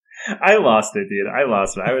 I lost it, dude. I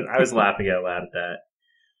lost it. I was laughing out loud at that.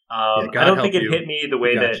 I don't think it hit me the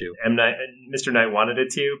way that Mr. Knight wanted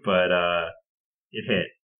it to, but it hit.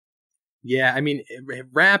 Yeah, I mean,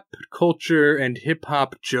 rap culture and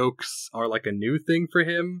hip-hop jokes are like a new thing for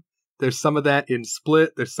him. There's some of that in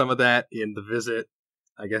Split, there's some of that in The Visit.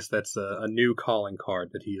 I guess that's a new calling card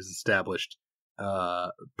that he has established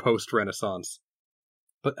post-Renaissance.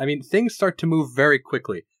 But, I mean, things start to move very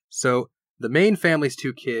quickly. So, the main family's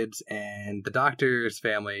 2 kids, and the doctor's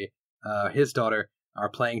family, his daughter, are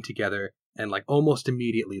playing together, and, like, almost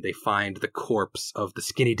immediately they find the corpse of the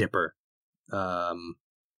Skinny Dipper.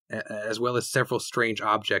 As well as several strange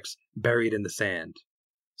objects buried in the sand.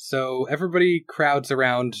 So everybody crowds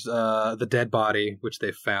around the dead body, which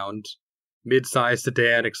they've found. Mid-sized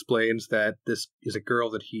sedan explains that this is a girl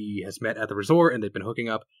that he has met at the resort, and they've been hooking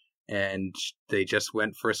up, and they just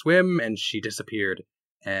went for a swim, and she disappeared.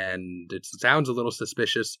 And it sounds a little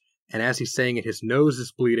suspicious, and as he's saying it, his nose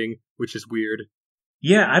is bleeding, which is weird.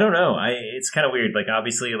 Yeah, I don't know. It's kind of weird. Like,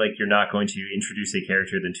 obviously, like, you're not going to introduce a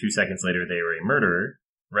character, then 2 seconds later they were a murderer.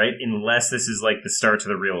 Right? Unless this is like the start to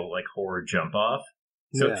the real like horror jump off.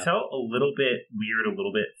 So It felt a little bit weird, a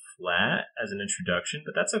little bit flat as an introduction,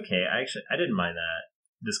 but that's okay. I didn't mind that.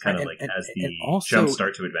 This kind of as the jump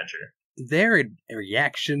start to adventure. Their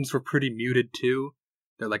reactions were pretty muted too.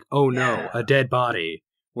 They're like, oh no, a dead body.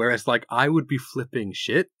 Whereas like I would be flipping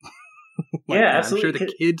shit. Like, yeah, absolutely. I'm sure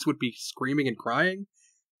the kids would be screaming and crying.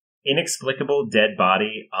 Inexplicable dead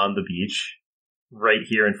body on the beach right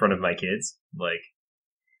here in front of my kids. Like,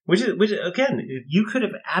 Which again, you could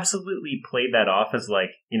have absolutely played that off as like,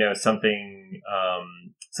 you know, something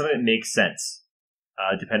that makes sense,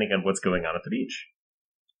 depending on what's going on at the beach.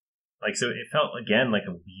 Like, so it felt again like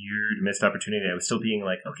a weird missed opportunity. I was still being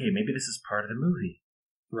like, okay, maybe this is part of the movie,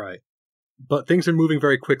 right? But things are moving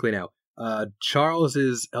very quickly now.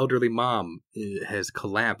 Charles's elderly mom has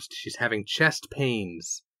collapsed. She's having chest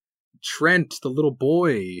pains. Trent, the little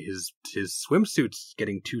boy, his swimsuit's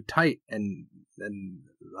getting too tight, and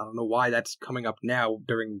I don't know why that's coming up now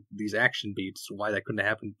during these action beats, why that couldn't have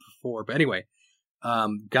happened before. But anyway,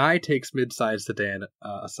 Guy takes mid-sized sedan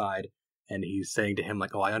aside, and he's saying to him,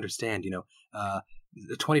 like, oh, I understand,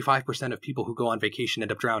 25% of people who go on vacation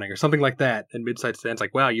end up drowning, or something like that. And mid-sized sedan's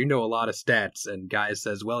like, wow, you know a lot of stats. And Guy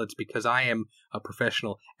says, well, it's because I am a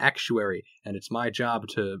professional actuary, and it's my job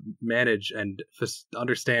to manage and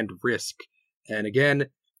understand risk. And again,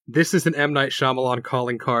 this is an M. Night Shyamalan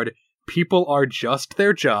calling card. People are just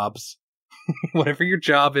their jobs. Whatever your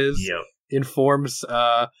job is informs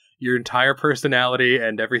your entire personality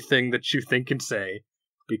and everything that you think and say.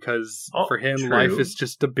 Because for him, life is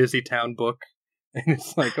just a busy town book. And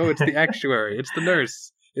it's like, oh, it's the actuary, it's the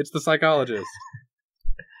nurse, it's the psychologist.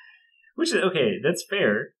 Which is, okay, that's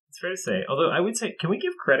fair. It's fair to say. Although I would say, can we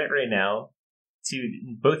give credit right now to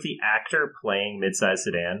both the actor playing Mid-Sized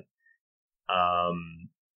Sedan,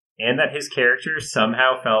 and that his character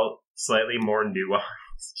somehow felt slightly more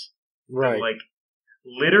nuanced. Right. Like,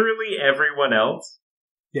 literally everyone else.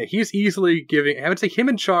 Yeah, he's easily giving, I would say him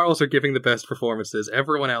and Charles are giving the best performances.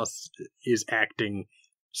 Everyone else is acting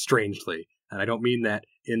strangely. And I don't mean that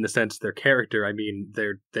in the sense their character. I mean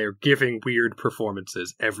they're giving weird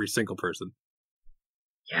performances, every single person.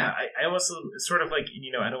 Yeah, I almost sort of like,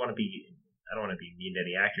 I don't want to be mean to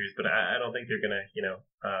any actors, but I don't think they're gonna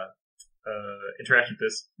interact with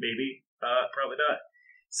this. Maybe, probably not.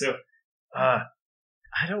 So,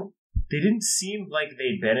 they didn't seem like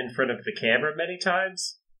they'd been in front of the camera many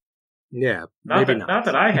times. Yeah, not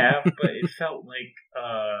that I have, but it felt like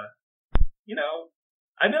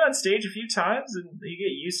I've been on stage a few times, and you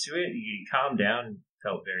get used to it. You calm down, and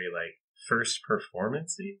felt very like first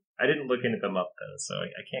performance-y. I didn't look into them up though, so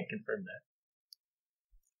I can't confirm that.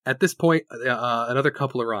 At this point, another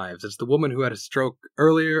couple arrives. It's the woman who had a stroke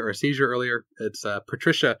earlier, or a seizure earlier. It's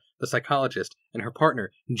Patricia, the psychologist, and her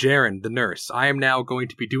partner, Jaren, the nurse. I am now going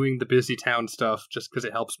to be doing the busy town stuff just because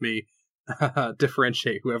it helps me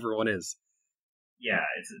differentiate who everyone is. Yeah,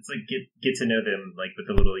 it's like get to know them, like with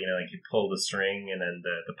the little, like you pull the string and then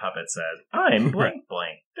the puppet says, "I'm blank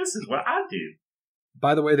blank. This is what I do."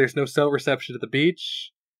 By the way, there's no cell reception at the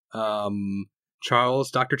beach. Dr.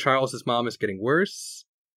 Charles's mom is getting worse.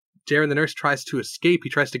 Jaren, the nurse, tries to escape. He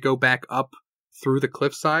tries to go back up through the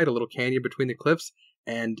cliffside, a little canyon between the cliffs,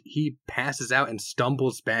 and he passes out and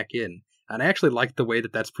stumbles back in. And I actually like the way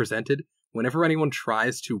that that's presented. Whenever anyone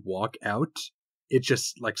tries to walk out, it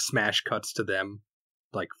just, like, smash cuts to them,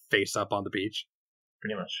 like, face up on the beach.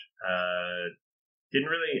 Pretty much. Didn't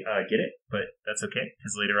really get it, but that's okay.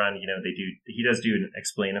 Because later on, he does do an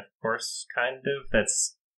explain, of course, kind of.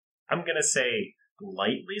 That's, I'm going to say,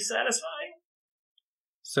 lightly satisfying.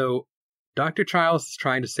 So, Dr. Charles is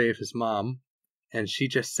trying to save his mom, and she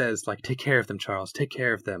just says, like, take care of them, Charles, take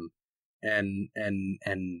care of them, and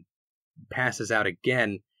passes out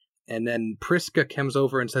again. And then Priska comes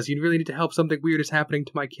over and says, you really need to help, something weird is happening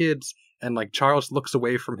to my kids. And, like, Charles looks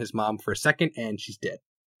away from his mom for a second, and she's dead.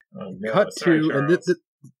 Oh, no. Cut Sorry, to, Charles. and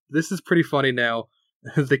this is pretty funny now.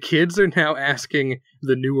 The kids are now asking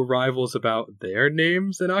the new arrivals about their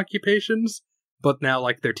names and occupations, but now,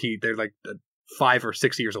 like, they're like 5 or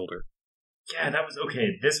 6 years older. Yeah, that was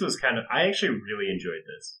okay. This was kind of, I actually really enjoyed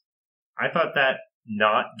this. I thought that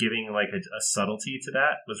not giving like a subtlety to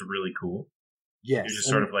that was really cool. Yes. You're just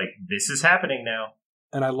sort of like, this is happening now.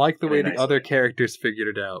 And I like the way the other way. characters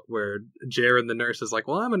figured it out, where Jaren, the nurse, is like,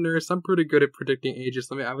 well, I'm a nurse, I'm pretty good at predicting ages.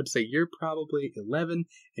 I would say you're probably 11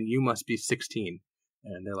 and you must be 16.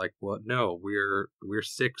 And they're like, well, no, we're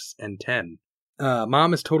 6 and 10.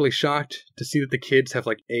 Mom is totally shocked to see that the kids have,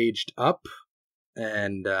 like, aged up.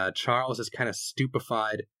 And Charles is kind of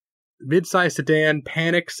stupefied. Mid-sized sedan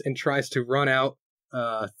panics and tries to run out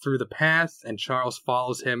through the path, and Charles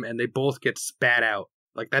follows him, and they both get spat out.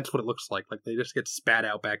 Like, that's what it looks like. Like, they just get spat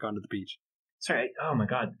out back onto the beach. Sorry, oh my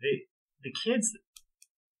god, the kids.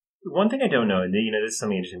 One thing I don't know, and this is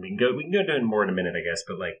something interesting. We can go into it more in a minute, I guess.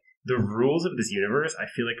 But like the rules of this universe, I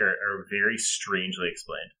feel like are very strangely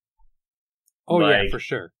explained. Oh, like, yeah, for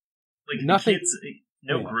sure. Like nothing. The kids,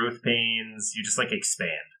 no growth pains. You just like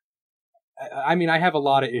expand. I mean, I have a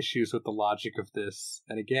lot of issues with the logic of this,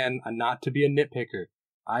 and again, not to be a nitpicker.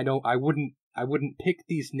 I wouldn't pick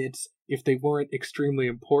these nits if they weren't extremely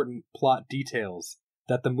important plot details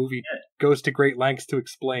that the movie goes to great lengths to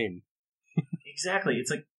explain. Exactly. It's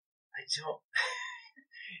like,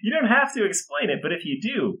 you don't have to explain it, but if you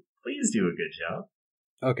do, please do a good job.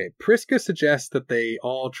 Okay, Priska suggests that they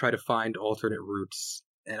all try to find alternate routes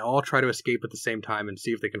and all try to escape at the same time and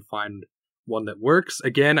see if they can find one that works.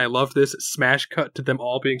 Again, I love this smash cut to them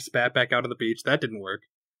all being spat back out on the beach. That didn't work.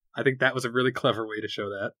 I think that was a really clever way to show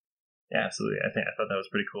that. Yeah, absolutely. I thought that was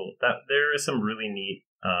pretty cool. That there is some really neat.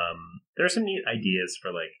 There are some neat ideas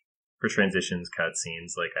for transitions,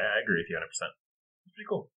 cutscenes. Like I agree with you 100%. It's pretty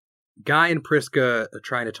cool. Guy and Priska are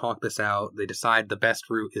trying to talk this out. They decide the best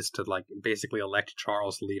route is to like basically elect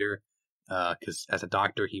Charles leader, because as a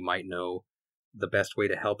doctor he might know the best way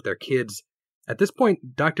to help their kids. At this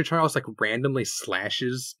point, Dr. Charles like randomly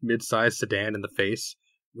slashes mid-sized Sedan in the face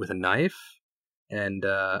with a knife, and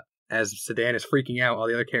as Sedan is freaking out, all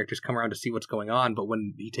the other characters come around to see what's going on, but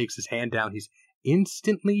when he takes his hand down, he's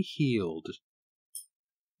instantly healed.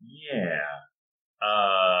 Yeah.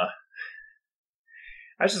 I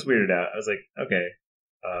was just weirded out. I was like, okay.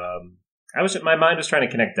 My mind was trying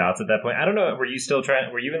to connect dots at that point. I don't know. Were you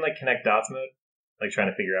in like connect dots mode? Like trying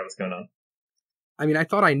to figure out what's going on? I mean, I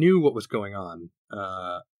thought I knew what was going on,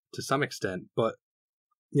 to some extent, but,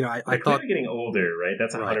 I thought... getting older, right?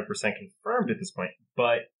 That's 100% confirmed at this point,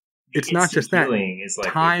 but... It's not just that. Is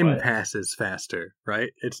like, time passes faster,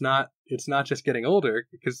 right? It's not just getting older,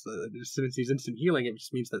 because since he's instant healing, it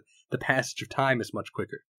just means that the passage of time is much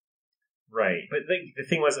quicker. Right, but the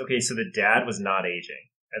thing was, okay, so the dad was not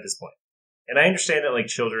aging at this point. And I understand that like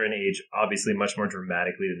children age obviously much more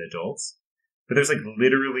dramatically than adults, but there's like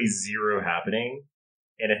literally zero happening,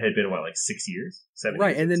 and it had been, like 6 years? 7 years?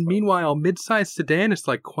 Right, and then meanwhile, mid-sized Sedan is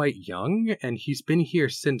like quite young, and he's been here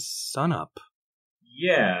since sunup.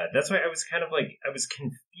 Yeah, that's why I was kind of like, I was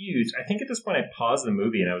confused. I think at this point I paused the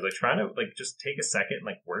movie and I was like trying to like just take a second and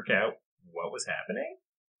like work out what was happening,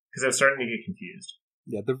 because I was starting to get confused.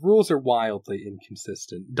 Yeah, the rules are wildly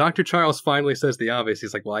inconsistent. Dr. Charles finally says the obvious.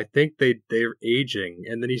 He's like, well, I think they're aging.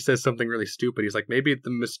 And then he says something really stupid. He's like, maybe the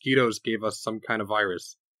mosquitoes gave us some kind of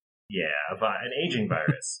virus. Yeah, an aging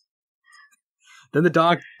virus. Then the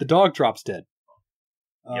dog drops dead.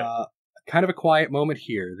 Yep. Kind of a quiet moment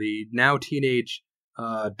here. The now teenage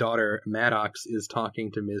daughter Maddox is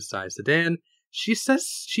talking to Ms. Sedan.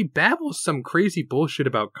 She babbles some crazy bullshit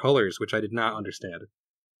about colors, which I did not understand.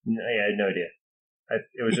 I had no idea.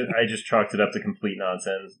 I just chalked it up to complete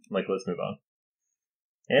nonsense. Like, let's move on.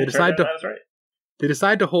 And I was right. They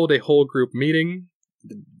decide to hold a whole group meeting.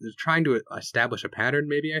 They're trying to establish a pattern,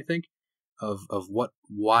 maybe, I think, of what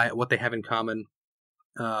they have in common.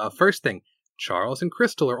 First thing, Charles and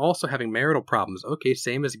Crystal are also having marital problems. Okay,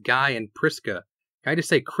 same as Guy and Priska. Can I just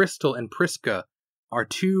say Crystal and Priska are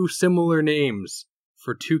two similar names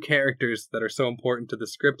for two characters that are so important to the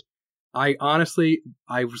script. I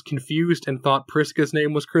was confused and thought Priska's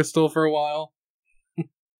name was Crystal for a while.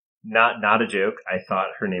 Not a joke. I thought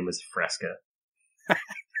her name was Fresca.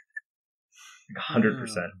 100%.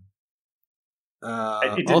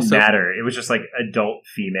 It didn't matter. It was just like adult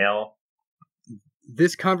female.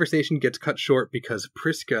 This conversation gets cut short because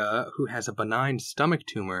Priska, who has a benign stomach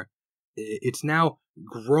tumor, it's now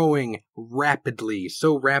growing rapidly,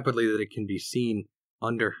 so rapidly that it can be seen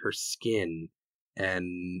under her skin.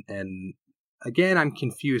 And again, I'm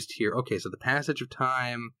confused here. Okay, so the passage of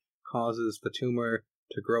time causes the tumor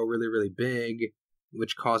to grow really, really big,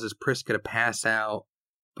 which causes Priska to pass out.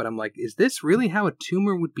 But I'm like, is this really how a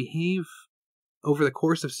tumor would behave over the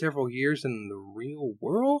course of several years in the real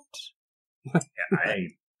world?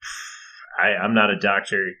 I'm not a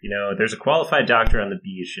doctor. There's a qualified doctor on the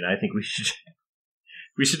beach, and I think we should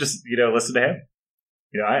just, listen to him.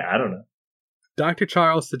 I don't know. Dr.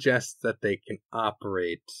 Charles suggests that they can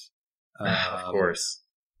operate. Of course.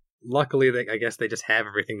 Luckily, I guess they just have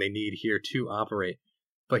everything they need here to operate.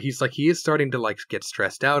 But he is starting to get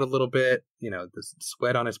stressed out a little bit. This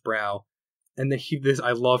sweat on his brow, and then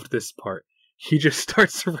I loved this part. He just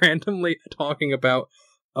starts randomly talking about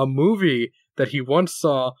a movie that he once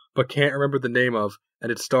saw but can't remember the name of, and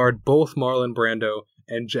it starred both Marlon Brando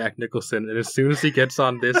and Jack Nicholson. And as soon as he gets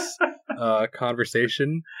on this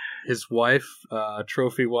conversation, his wife,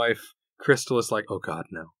 trophy wife, Crystal, is like, "Oh God,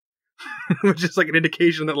 no," which is like an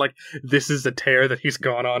indication that this is a tear that he's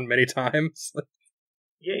gone on many times.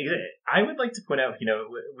 Yeah, I would like to point out,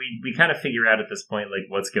 we kind of figure out at this point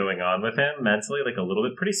what's going on with him mentally, a little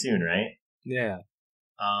bit pretty soon, right? Yeah.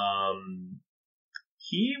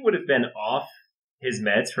 He would have been off his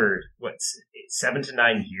meds for 7 to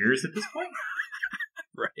 9 years at this point,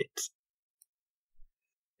 right?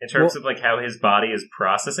 In terms of how his body is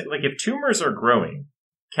processing, if tumors are growing,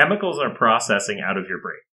 chemicals are processing out of your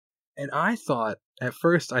brain. And at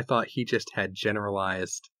first I thought he just had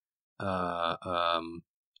generalized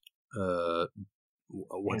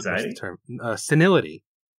what's the term? Senility.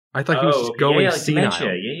 I thought he was just going senile.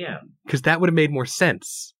 Dementia. Yeah. Because that would have made more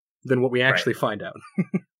sense than what we actually find out.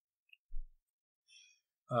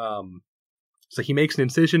 So he makes an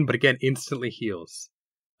incision, but again, instantly heals.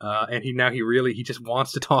 And he just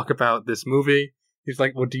wants to talk about this movie. He's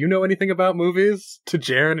like, "Well, do you know anything about movies?" to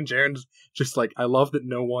Jaren, and Jaren's just like, I love that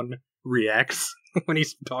no one reacts when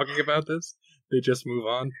he's talking about this. They just move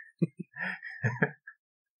on.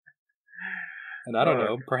 And I don't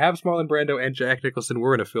know. Perhaps Marlon Brando and Jack Nicholson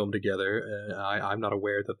were in a film together. I'm not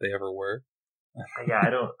aware that they ever were. Yeah,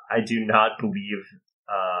 I do not believe.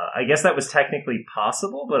 I guess that was technically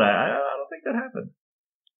possible, but I don't think that happened.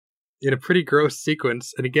 In a pretty gross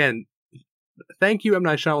sequence, and again, thank you, M.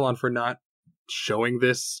 Night Shyamalan, for not showing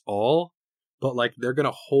this all. But they're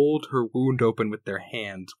gonna hold her wound open with their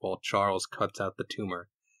hands while Charles cuts out the tumor,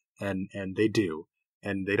 and they do.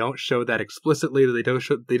 And they don't show that explicitly. They do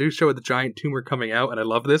show the giant tumor coming out, and I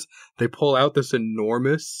love this. They pull out this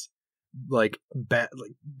enormous,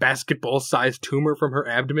 basketball-sized tumor from her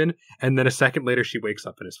abdomen, and then a second later she wakes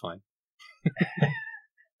up and is fine.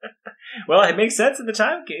 Well, it makes sense in the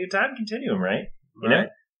time continuum, right? Right.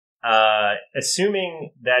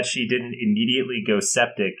 Assuming that she didn't immediately go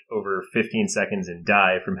septic over 15 seconds and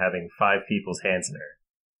die from having 5 people's hands in her.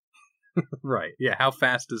 Right. Yeah. How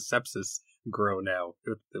fast does sepsis grow now?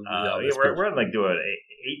 We're in doing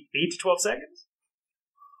 8 to 12 seconds.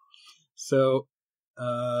 So,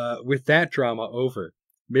 with that drama over,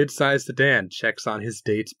 mid-sized sedan checks on his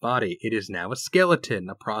date's body. It is now a skeleton,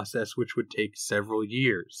 a process which would take several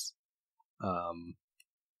years.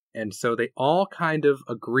 And so they all kind of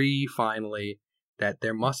agree finally that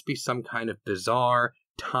there must be some kind of bizarre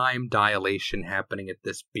time dilation happening at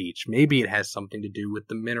this beach. Maybe it has something to do with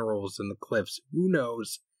the minerals in the cliffs. Who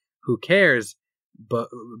knows? Who cares? But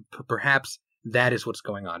perhaps that is what's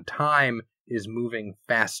going on. Time is moving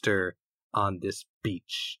faster on this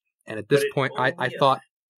beach. And at this point, I thought,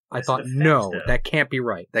 no, that can't be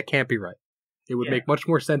right. That can't be right. It would make much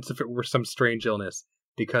more sense if it were some strange illness,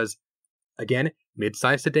 because, again,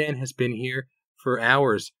 mid-sized sedan has been here for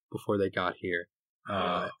hours before they got here.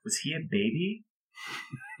 Was he a baby?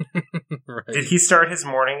 Right. Did he start his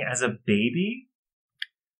morning as a baby?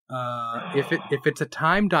 If it's a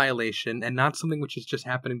time dilation and not something which is just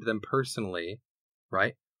happening to them personally,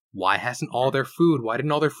 right? Why didn't all their food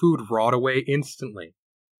rot away instantly?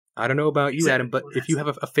 I don't know about you, Adam, but if you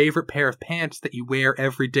have a favorite pair of pants that you wear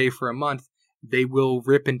every day for a month, they will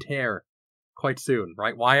rip and tear quite soon,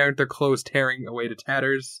 right? Why aren't their clothes tearing away to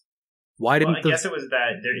tatters? I guess it was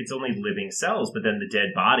that it's only living cells, but then the dead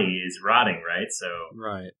body is rotting, right? So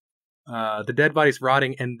right, the dead body's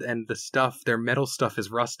rotting, and the stuff, their metal stuff,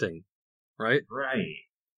 is rusting, right? Right,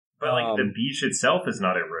 but the beach itself is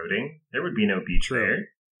not eroding. There would be no beach there.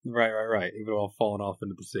 Right. It would all fallen off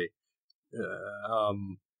into the sea.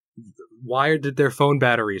 Why did their phone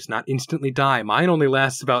batteries not instantly die? Mine only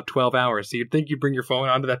lasts about 12 hours, so you'd think you'd bring your phone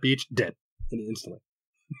onto that beach, dead instantly.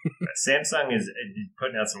 Samsung is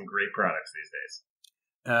putting out some great products these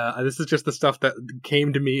days. This is just the stuff that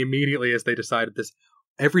came to me immediately as they decided this.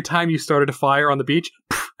 Every time you started a fire on the beach,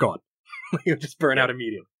 gone. You just burn out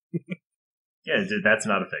immediately. Yeah, that's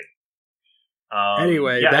not a thing.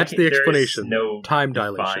 Anyway, that's the explanation. No time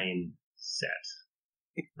defined dilation set,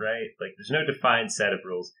 right? Like, there's no defined set of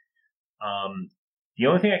rules. The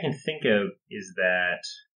only thing I can think of is that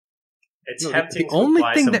attempting the only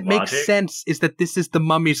thing that logic makes sense is that this is the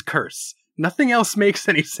mummy's curse. Nothing else makes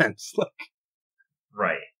any sense.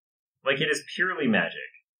 Right. Like, it is purely magic.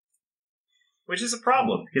 Which is a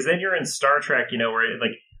problem, because then you're in Star Trek, where,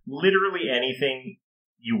 like, literally anything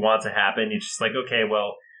you want to happen, it's just like, okay,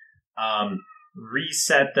 well,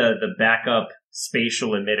 reset the backup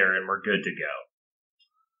spatial emitter and we're good to go.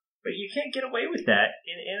 But you can't get away with that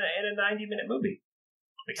in a 90-minute movie.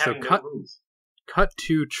 Like, having no rules. Cut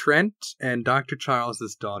to Trent and Dr.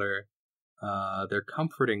 Charles's daughter. They're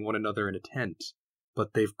comforting one another in a tent,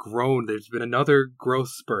 but they've grown. There's been another growth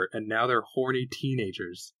spurt, and now they're horny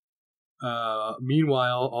teenagers.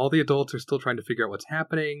 Meanwhile, all the adults are still trying to figure out what's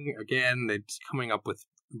happening. Again, they're just coming up with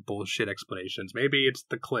bullshit explanations. Maybe it's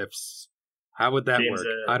the cliffs. How would that work?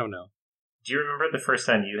 I don't know. Do you remember the first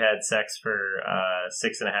time you had sex for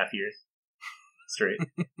 6.5 years straight?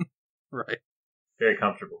 Right. Very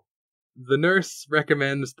comfortable. The nurse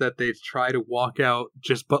recommends that they try to walk out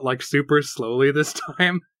but like super slowly this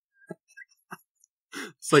time.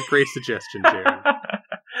 It's like great suggestion, Jared.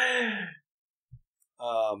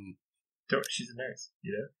 She's a nurse,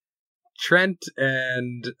 Trent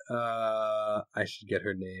and I should get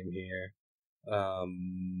her name here.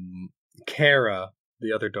 Kara,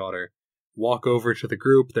 the other daughter, walk over to the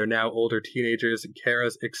group. They're now older teenagers.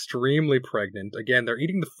 Kara's extremely pregnant. Again, they're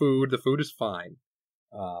eating the food. The food is fine.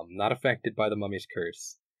 Not affected by the mummy's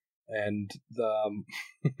curse. And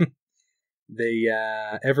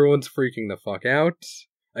everyone's freaking the fuck out.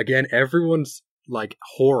 Again, everyone's like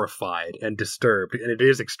horrified and disturbed, and it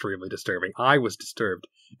is extremely disturbing. I was disturbed.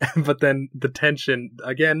 But then the tension,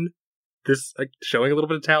 again, this showing a little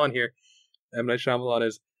bit of talent here. M. Night Shyamalan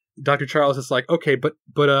is Dr. Charles is like, okay, but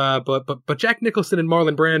Jack Nicholson and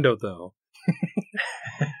Marlon Brando though.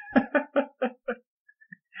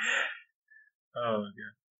 Oh my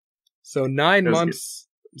god. So 9 months.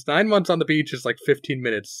 9 months on the beach is like 15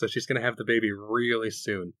 minutes, so she's gonna have the baby really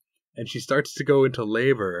soon. And she starts to go into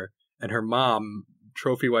labor, and her mom,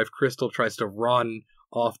 trophy wife Crystal, tries to run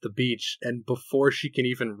off the beach, and before she can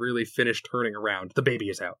even really finish turning around, the baby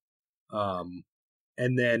is out.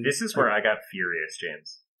 And then this is where I got furious,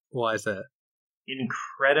 James. Why is that?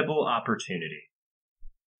 Incredible opportunity.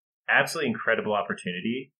 Absolutely incredible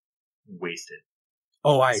opportunity. Wasted.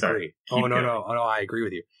 Oh, I agree. Oh, no, I agree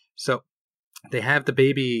with you. So they have the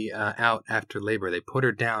baby out after labor. They put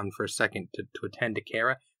her down for a second to attend to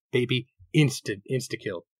Kara. Baby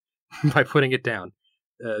insta-killed by putting it down.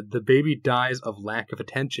 The baby dies of lack of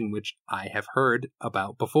attention, which I have heard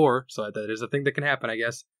about before, so that is a thing that can happen, I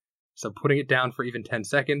guess. So putting it down for even 10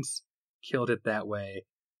 seconds, killed it that way.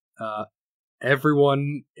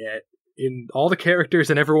 Everyone, in all the characters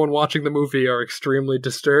and everyone watching the movie are extremely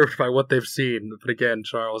disturbed by what they've seen. But again,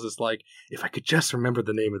 Charles is like, if I could just remember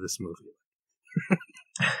the name of this movie.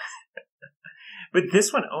 But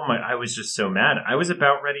this one, I was just so mad. I was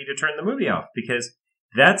about ready to turn the movie off because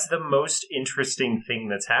that's the most interesting thing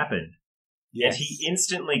that's happened. Yes. And he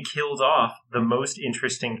instantly killed off the most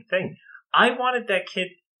interesting thing. I wanted that kid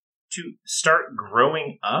to start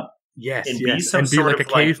growing up. Yes, and be like a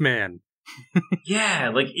caveman. Yeah,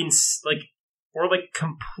 or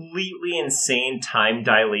completely insane time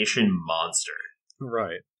dilation monster.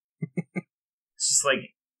 Right. It's just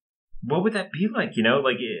like, what would that be like?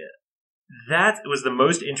 That was the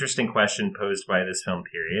most interesting question posed by this film,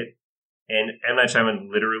 period. And M. Night Shyamalan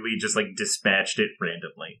literally just like dispatched it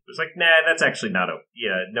randomly. It was like, nah, that's actually not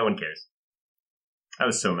yeah, no one cares. I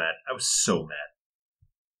was so mad.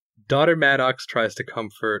 Daughter Maddox tries to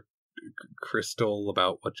comfort Crystal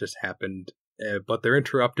about what just happened, but they're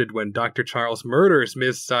interrupted when Dr. Charles murders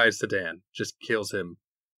Ms. Sedan. Just kills him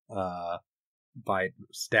by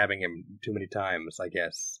stabbing him too many times, I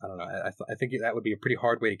guess. I don't know. I think that would be a pretty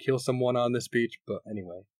hard way to kill someone on this beach, but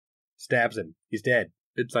anyway. Stabs him. He's dead.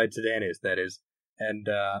 Inside Sedan is, that is. And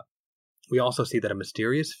we also see that a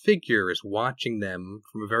mysterious figure is watching them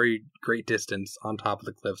from a very great distance on top of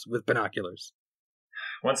the cliffs with binoculars.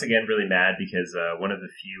 Once again, really mad because one of the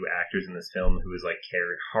few actors in this film who was like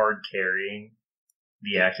hard carrying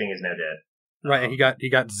the acting is now dead. Right, he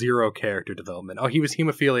got zero character development. Oh, he was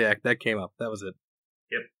hemophiliac. That came up. That was it.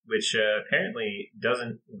 Yep, which apparently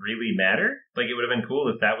doesn't really matter. Like, it would have been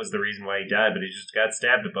cool if that was the reason why he died, but he just got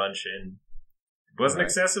stabbed a bunch and it wasn't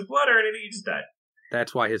excessive blood or anything. He just died.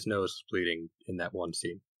 That's why his nose was bleeding in that one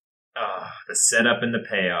scene. Oh, the setup and the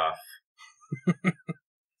payoff.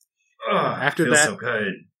 After feels that, so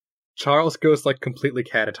good. Charles goes like completely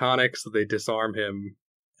catatonic, so they disarm him,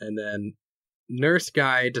 and then Nurse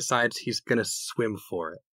Guy decides he's gonna swim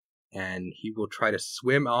for it, and he will try to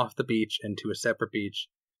swim off the beach into a separate beach,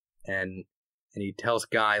 and he tells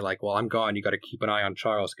Guy like, "Well, I'm gone. You got to keep an eye on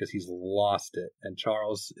Charles because he's lost it." And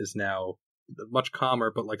Charles is now much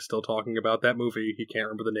calmer, but like still talking about that movie he can't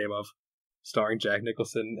remember the name of, starring Jack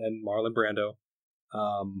Nicholson and Marlon Brando.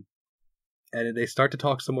 And they start to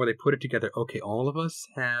talk some more. They put it together. Okay, all of us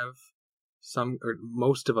have some, or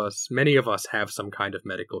most of us, many of us have some kind of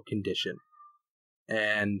medical condition.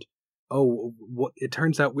 And, what it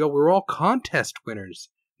turns out, we're all contest winners.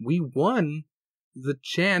 We won the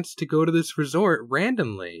chance to go to this resort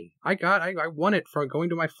randomly. I won it from going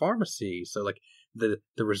to my pharmacy. So, like, the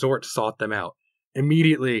resort sought them out.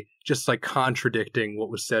 Immediately, just, like, contradicting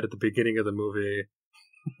what was said at the beginning of the movie.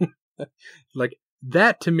 Like,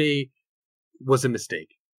 that, to me, was a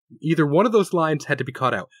mistake. Either one of those lines had to be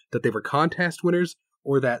cut out, that they were contest winners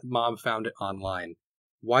or that mom found it online.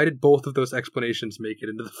 Why did both of those explanations make it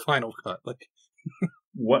into the final cut? Like,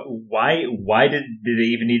 what? Why did they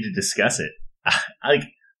even need to discuss it? Like,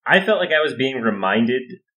 I felt like I was being reminded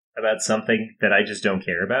about something that I just don't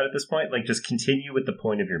care about at this point. Like, just continue with the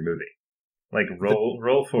point of your movie. Like,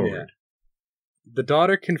 roll forward. Yeah. The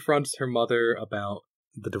daughter confronts her mother about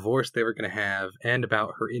the divorce they were going to have and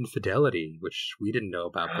about her infidelity, which we didn't know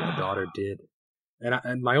about, but the daughter did.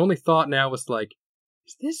 And my only thought now was like,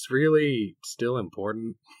 is this really still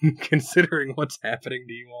important considering what's happening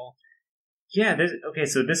to you all? Yeah, okay,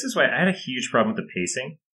 so this is why I had a huge problem with the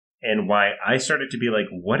pacing and why I started to be like,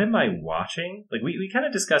 what am I watching? Like, we kind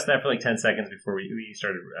of discussed that for like 10 seconds before we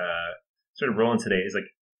started rolling today. Is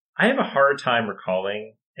like, I have a hard time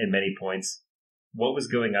recalling in many points what was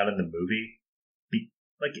going on in the movie.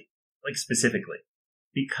 Like specifically,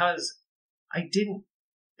 because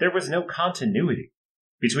there was no continuity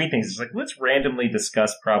between things. It's like, let's randomly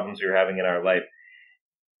discuss problems we're having in our life.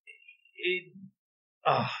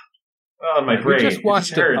 My brain. We just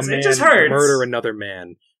watched a man murder another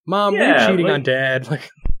man. Mom, you're cheating on Dad. Like,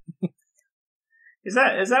 is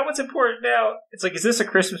that what's important now? It's like, is this a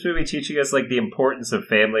Christmas movie teaching us like the importance of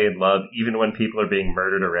family and love, even when people are being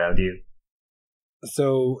murdered around you?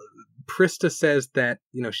 So Prista says that,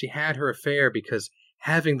 she had her affair because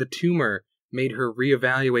having the tumor made her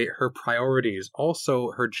reevaluate her priorities.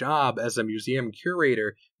 Also, her job as a museum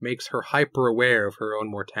curator makes her hyper aware of her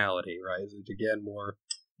own mortality, right? It's again more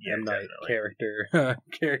M. Night character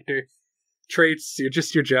traits.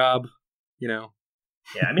 Just your job, Yeah,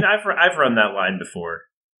 I mean, I've run that line before.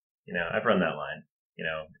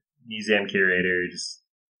 Museum curator, just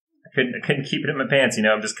I couldn't keep it in my pants.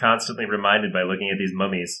 I'm just constantly reminded by looking at these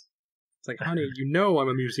mummies. It's like, honey, I'm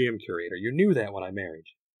a museum curator. You knew that when I married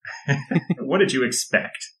you. What did you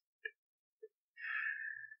expect?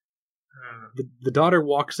 The daughter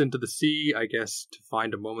walks into the sea, I guess, to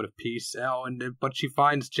find a moment of peace. But she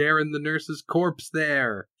finds Jaren, the nurse's corpse,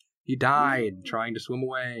 there. He died trying to swim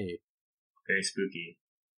away. Very spooky.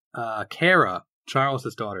 Kara,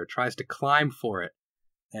 Charles's daughter, tries to climb for it,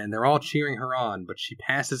 and they're all cheering her on, but she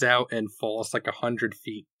passes out and falls like 100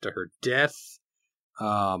 feet to her death.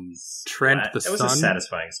 Trent the son. It was a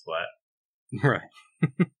satisfying splat. Right.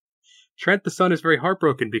 Trent the son is very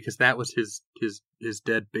heartbroken because that was his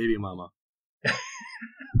dead baby mama.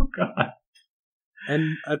 Oh God.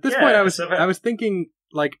 And at this point I was thinking,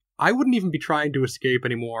 like, I wouldn't even be trying to escape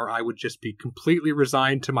anymore. I would just be completely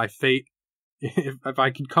resigned to my fate. If I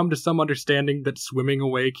could come to some understanding that swimming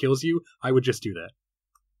away kills you, I would just do that.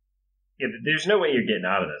 Yeah, there's no way you're getting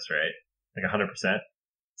out of this, right? Like 100%.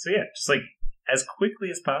 So yeah, just like as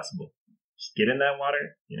quickly as possible. Just get in that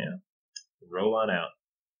water, roll on out.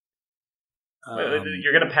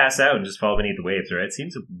 You're going to pass out and just fall beneath the waves, right? It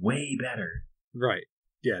seems way better. Right.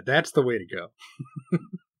 Yeah, that's the way to go.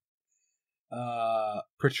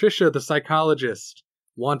 Patricia, the psychologist,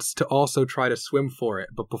 wants to also try to swim for it,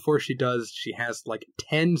 but before she does, she has like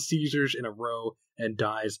 10 seizures in a row and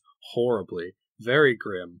dies horribly. Very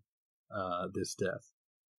grim, this death.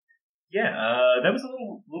 Yeah, that was a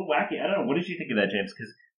little wacky. I don't know. What did you think of that, James?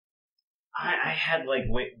 Because I had like,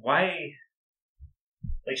 wait, why?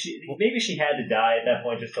 Like, maybe she had to die at that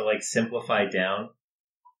point just to like simplify down,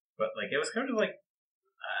 but like it was kind of like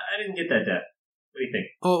I didn't get that death. What do you think?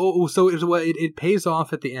 So it pays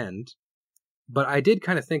off at the end, but I did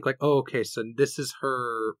kind of think like, oh, okay, so this is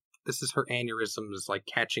her aneurysms like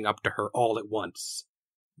catching up to her all at once.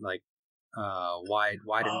 Like, why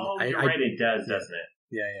didn't? Oh, you're right. It does, doesn't it?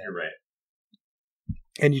 Yeah, you're right.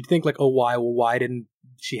 And you'd think like, oh, why didn't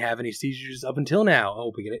she have any seizures up until now?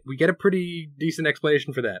 Oh, we get a pretty decent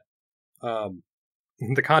explanation for that.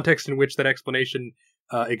 The context in which that explanation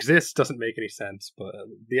exists doesn't make any sense, but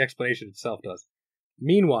the explanation itself does.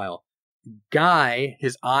 Meanwhile, Guy,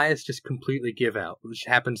 his eyes just completely give out, which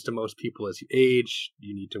happens to most people as you age.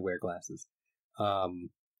 You need to wear glasses.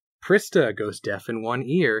 Krista goes deaf in one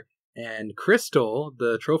ear, and Crystal,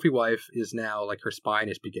 the trophy wife, is now like her spine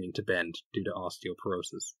is beginning to bend due to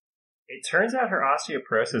osteoporosis. It turns out her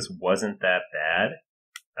osteoporosis wasn't that bad.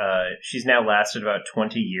 She's now lasted about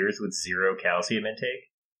 20 years with 0 calcium intake.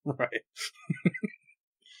 Right.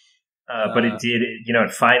 But it did,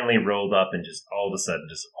 it finally rolled up and just all of a sudden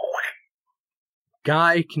just...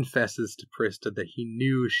 Guy confesses to Krista that he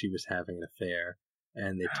knew she was having an affair,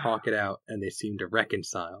 and they talk it out, and they seem to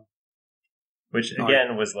reconcile. Which,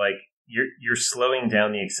 again, was like, you're slowing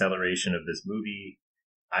down the acceleration of this movie.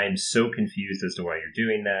 I am so confused as to why you're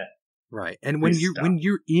doing that. Right, and when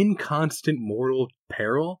you're in constant mortal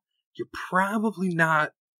peril, you're probably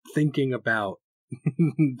not thinking about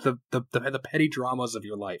the petty dramas of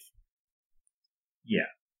your life. Yeah,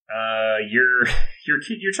 your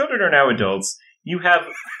children are now adults. You have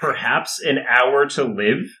perhaps an hour to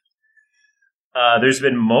live. There's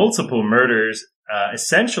been multiple murders,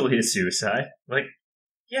 essentially a suicide. Like,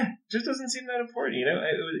 yeah, just doesn't seem that important,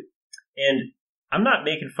 And I'm not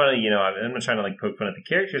making fun of, I'm not trying to like poke fun at the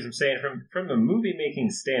characters. I'm saying from a movie making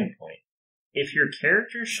standpoint, if your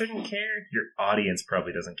characters shouldn't care, your audience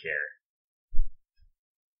probably doesn't care.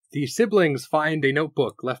 The siblings find a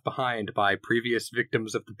notebook left behind by previous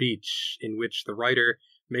victims of the beach, in which the writer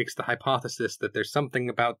makes the hypothesis that there's something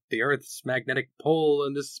about the Earth's magnetic pole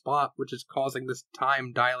in this spot which is causing this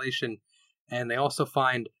time dilation. And they also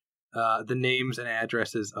find the names and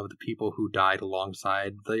addresses of the people who died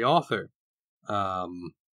alongside the author. At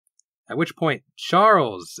which point,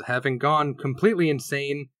 Charles, having gone completely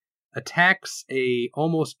insane, attacks a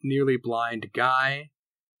almost nearly blind Guy,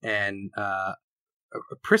 and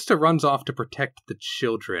Krista runs off to protect the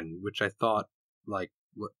children, which I thought, like,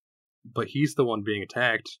 what? But he's the one being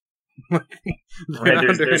attacked. Right,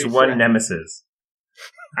 there's one nemesis.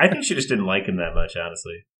 I think she just didn't like him that much,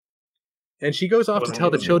 honestly. And she goes off to tell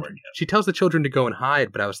the children. She tells the children to go and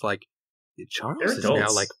hide, but I was like, Charles is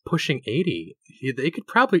now like pushing 80. They could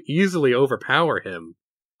probably easily overpower him.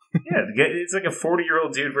 Yeah, it's like a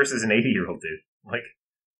 40-year-old dude versus an 80-year-old dude. Like,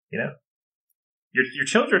 your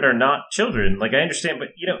children are not children. Like, I understand, but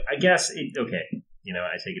I guess okay.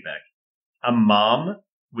 I take it back. A mom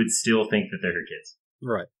would still think that they're her kids.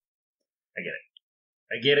 Right.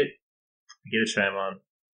 I get it, Shyamalan.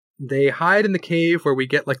 They hide in the cave where we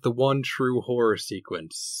get like the one true horror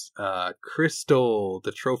sequence. Crystal,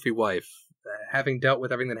 the trophy wife, having dealt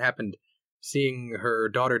with everything that happened, seeing her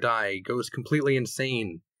daughter die, goes completely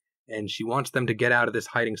insane, and she wants them to get out of this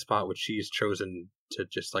hiding spot which she's chosen to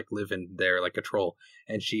just like live in there like a troll,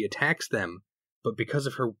 and she attacks them. But because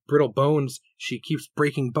of her brittle bones, she keeps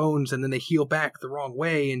breaking bones, and then they heal back the wrong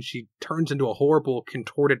way, and she turns into a horrible,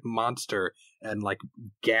 contorted monster and, like,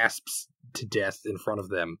 gasps to death in front of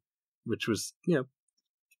them, which was,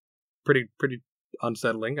 pretty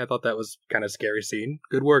unsettling. I thought that was kind of a scary scene.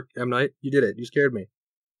 Good work, M. Night. You did it. You scared me.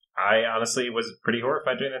 I honestly was pretty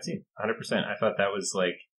horrified during that scene. 100%. I thought that was,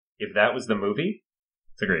 like, if that was the movie,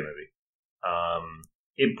 it's a great movie.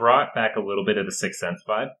 It brought back a little bit of the Sixth Sense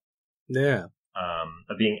vibe. Yeah.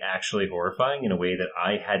 Of being actually horrifying in a way that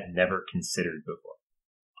I had never considered before.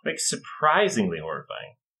 Like, surprisingly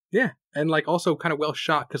horrifying. Yeah, and like also kind of well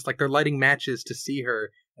shot, because like they're lighting matches to see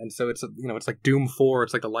her, and so it's it's like Doom 4,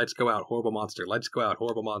 it's like the lights go out, horrible monster, lights go out,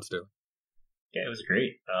 horrible monster. Yeah, it was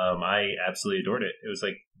great. I absolutely adored it. It was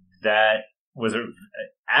like that was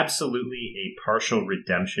absolutely a partial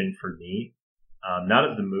redemption for me. Not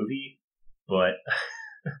of the movie, but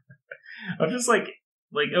I'm just like,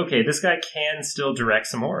 okay, this guy can still direct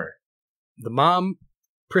some horror. The mom,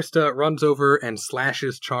 Prista, runs over and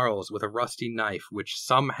slashes Charles with a rusty knife, which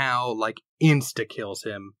somehow, insta-kills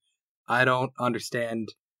him. I don't understand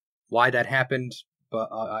why that happened, but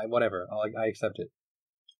whatever. I accept it.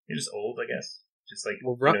 You're just old, I guess. Just like,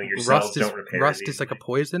 your rust cells don't repair. Rust is like a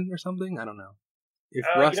poison or something? I don't know. If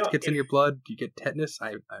rust gets in your blood, you get tetanus?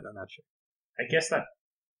 I'm not sure. I guess that,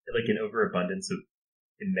 like, an overabundance of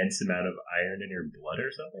immense amount of iron in your blood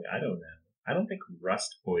or something? I don't know. I don't think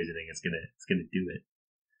rust poisoning is gonna do it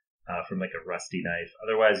from like a rusty knife.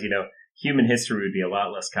 Otherwise, human history would be a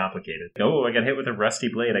lot less complicated. Oh, I got hit with a rusty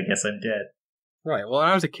blade. I guess I'm dead. Right. Well, when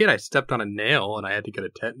I was a kid, I stepped on a nail and I had to get a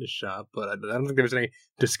tetanus shot, but I don't think there was any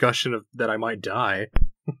discussion of that I might die.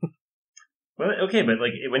 Well, okay, but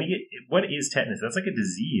like when you get, what is tetanus? That's like a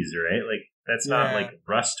disease, right? Like that's not like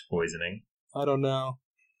rust poisoning. I don't know.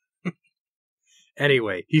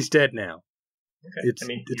 Anyway, he's dead now.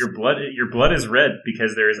 Okay. Your blood is red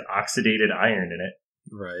because there is oxidated iron in it.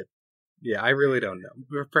 Right. Yeah, I really don't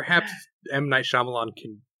know. Perhaps M. Night Shyamalan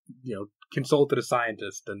consulted a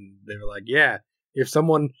scientist and they were like, yeah, if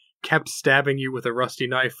someone kept stabbing you with a rusty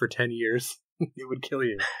knife for 10 years, it would kill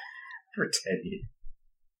you. For 10 years.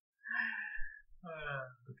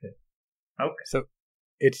 Okay. So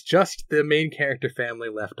it's just the main character family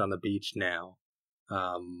left on the beach now.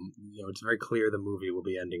 It's very clear the movie will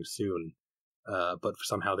be ending soon, but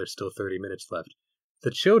somehow there's still 30 minutes left.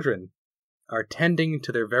 The children are tending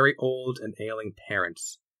to their very old and ailing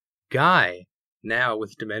parents. Guy, now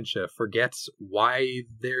with dementia, forgets why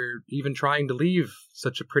they're even trying to leave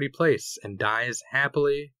such a pretty place and dies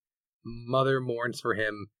happily. Mother mourns for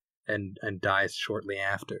him and dies shortly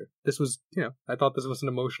after. This was, I thought this was an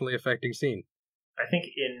emotionally affecting scene. I think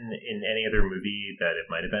in any other movie that it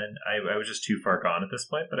might have been, I was just too far gone at this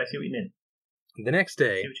point, but I see what you mean. The next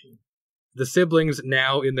day, the siblings,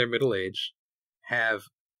 now in their middle age, have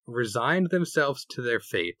resigned themselves to their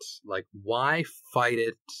fate. Like, why fight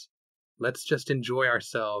it? Let's just enjoy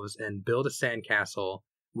ourselves and build a sandcastle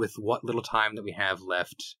with what little time that we have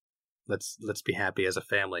left. Let's be happy as a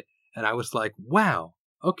family. And I was like, wow,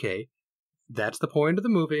 okay, that's the point of the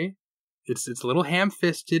movie. It's a little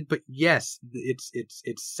ham-fisted, but yes, it's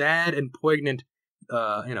sad and poignant.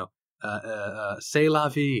 C'est la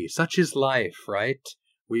vie. Such is life, right?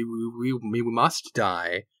 We must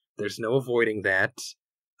die. There's no avoiding that.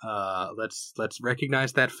 Let's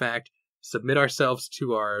recognize that fact, submit ourselves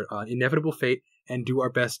to our inevitable fate, and do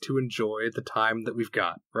our best to enjoy the time that we've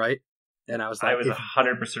got, right? And I was like, 100%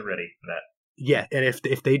 ready for that. Yeah, and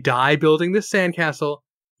if they die building this sandcastle,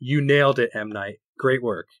 you nailed it, M. Night. Great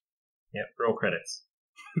work. Yep, roll credits.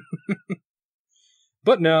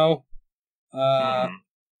 But no.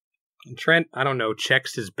 Trent, I don't know,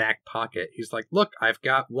 checks his back pocket. He's like, look, I've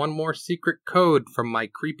got one more secret code from my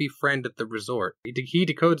creepy friend at the resort. He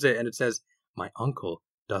decodes it, and it says, my uncle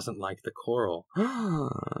doesn't like the coral.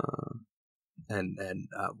 and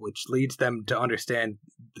which leads them to understand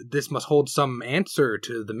this must hold some answer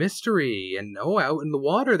to the mystery. And, out in the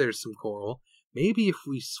water there's some coral. Maybe if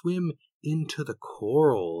we swim into the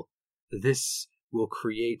coral, this will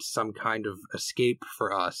create some kind of escape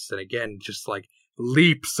for us. And again, just like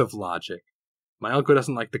leaps of logic. My uncle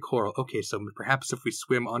doesn't like the coral. Okay, so perhaps if we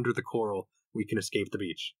swim under the coral, we can escape the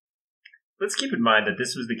beach. Let's keep in mind that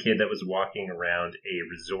this was the kid that was walking around a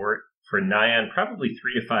resort for nigh on probably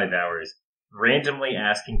 3 to 5 hours, randomly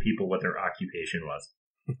asking people what their occupation was.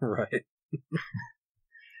 Right.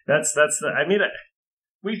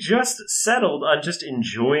 We just settled on just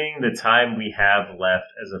enjoying the time we have left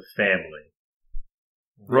as a family.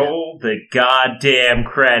 Roll the goddamn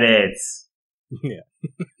credits. Yeah.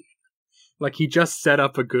 Like he just set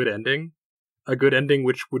up a good ending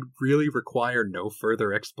which would really require no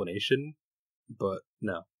further explanation, but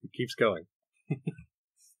no, it keeps going.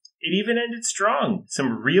 It even ended strong.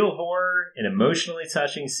 Some real horror, an emotionally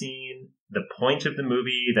touching scene, the point of the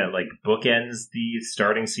movie that like bookends the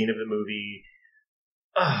starting scene of the movie.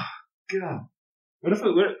 Oh, God. What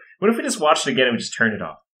if we just watched it again and we just turned it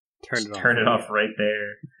off? Turn it off right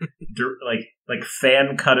there. like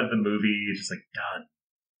fan cut of the movie, just like done.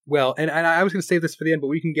 Well, and I was going to save this for the end, but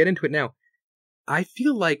we can get into it now. I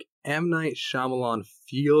feel like M. Night Shyamalan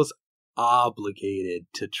feels obligated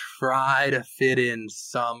to try to fit in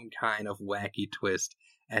some kind of wacky twist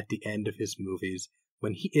at the end of his movies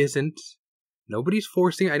when he isn't. Nobody's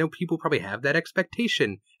forcing. I know people probably have that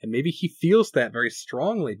expectation, and maybe he feels that very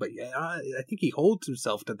strongly, but I think he holds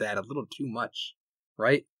himself to that a little too much,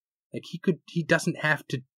 right? Like he doesn't have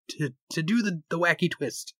to to do the wacky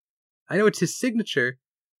twist. I know it's his signature,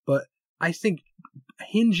 but I think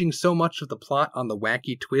hinging so much of the plot on the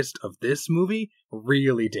wacky twist of this movie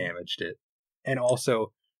really damaged it. And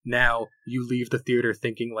also, now you leave the theater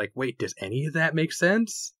thinking like, wait, does any of that make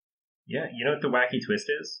sense? Yeah, you know what the wacky twist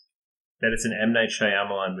is? That it's an M. Night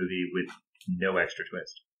Shyamalan movie with no extra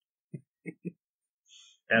twist.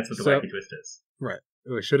 That's what the wacky twist is. Right.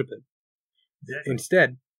 Oh, it should have been. Exactly.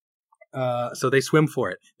 Instead, so they swim for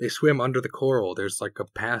it. They swim under the coral. There's like a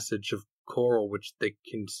passage of coral which they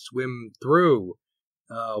can swim through.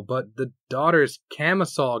 But the daughter's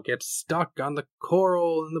camisole gets stuck on the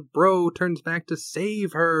coral, and the bro turns back to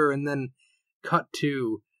save her, and then cut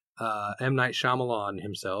to M. Night Shyamalan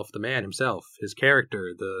himself, the man himself, his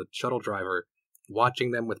character, the shuttle driver,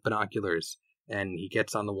 watching them with binoculars, and he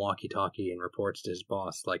gets on the walkie-talkie and reports to his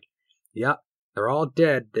boss, like, yeah, they're all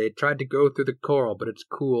dead. They tried to go through the coral, but it's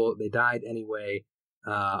cool. They died anyway.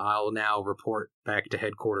 I'll now report back to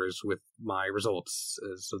headquarters with my results.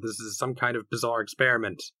 So this is some kind of bizarre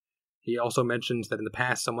experiment. He also mentions that in the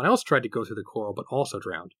past someone else tried to go through the coral, but also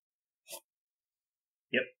drowned.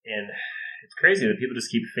 Yep, and it's crazy that people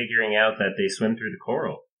just keep figuring out that they swim through the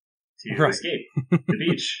coral to escape the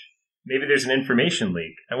beach. Maybe there's an information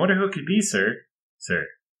leak. I wonder who it could be, sir. Sir,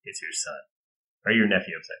 it's your son. Or your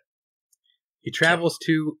nephew, I'm saying. He travels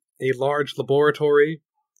to a large laboratory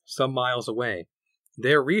some miles away.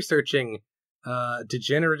 They're researching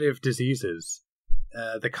degenerative diseases.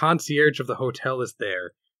 The concierge of the hotel is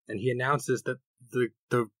there, and he announces that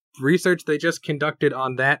the research they just conducted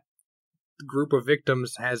on that group of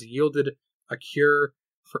victims has yielded a cure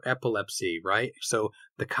for epilepsy, right? So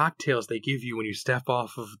the cocktails they give you when you step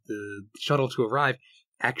off of the shuttle to arrive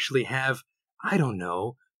actually have, I don't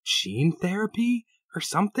know, gene therapy or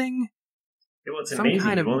something? Well, it's Some amazing.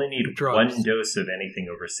 kind of you only need drugs. one dose of anything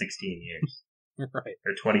over 16 years. Right.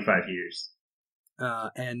 Or 25 years.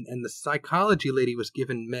 And the psychology lady was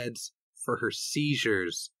given meds for her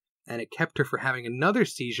seizures, and it kept her from having another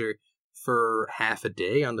seizure for half a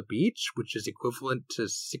day on the beach, which is equivalent to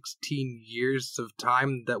 16 years of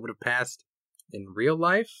time that would have passed in real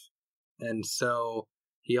life. And so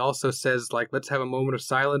he also says, like, let's have a moment of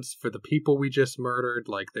silence for the people we just murdered.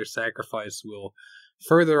 Like, their sacrifice will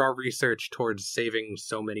further our research towards saving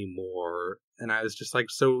so many more. And I was just like,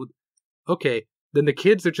 so, okay, then the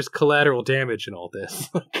kids are just collateral damage in all this.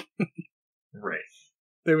 Right.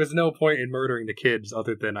 There was no point in murdering the kids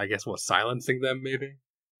other than, I guess, silencing them, maybe?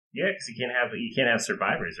 Yeah, because you can't have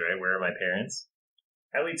survivors, right? Where are my parents?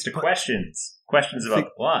 That leads to questions about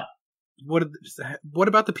the plot. What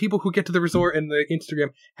about the people who get to the resort and the Instagram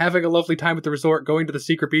having a lovely time at the resort, going to the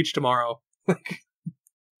secret beach tomorrow?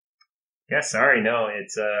 Yeah, sorry, no,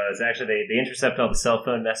 it's actually they intercept all the cell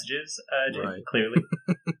phone messages, right. Clearly.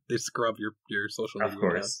 They scrub your social media. Of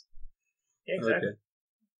course. Yeah, exactly.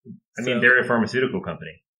 Okay. I mean, they're a pharmaceutical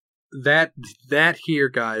company. That here,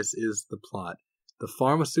 guys, is the plot. The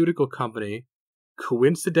pharmaceutical company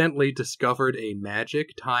coincidentally discovered a magic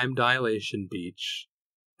time dilation beach,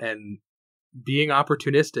 and being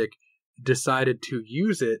opportunistic, decided to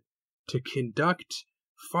use it to conduct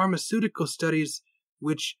pharmaceutical studies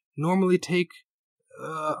which normally take,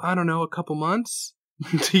 a couple months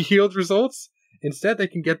to yield results. Instead, they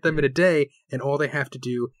can get them in a day, and all they have to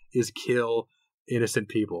do is kill innocent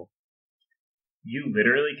people. You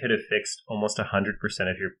literally could have fixed almost 100%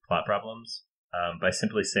 of your plot problems by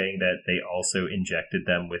simply saying that they also injected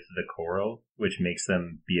them with the coral, which makes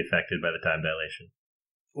them be affected by the time dilation.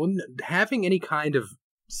 Well, having any kind of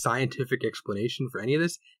scientific explanation for any of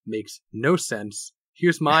this makes no sense.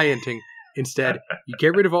 Here's my ending. Instead, you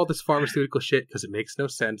get rid of all this pharmaceutical shit because it makes no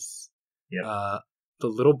sense. Yep. The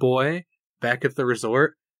little boy back at the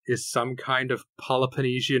resort is some kind of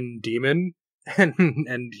Peloponnesian demon,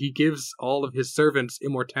 and he gives all of his servants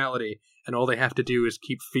immortality, and all they have to do is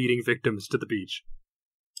keep feeding victims to the beach.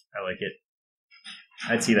 I like it.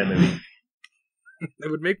 I'd see that movie. It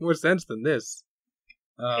would make more sense than this.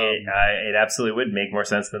 It absolutely would make more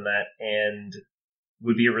sense than that, and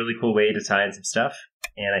would be a really cool way to tie in some stuff.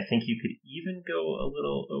 And I think you could even go a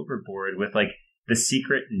little overboard with, like, the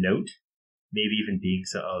secret note, maybe even being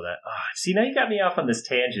so. See, now you got me off on this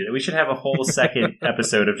tangent. We should have a whole second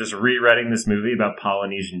episode of just rewriting this movie about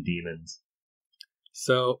Polynesian demons.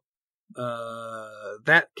 So,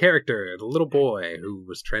 that character, the little boy who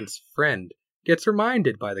was Trent's friend, gets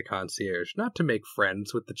reminded by the concierge not to make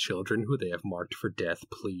friends with the children who they have marked for death,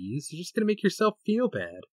 please. You're just going to make yourself feel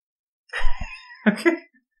bad. Okay.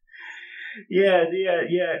 Yeah,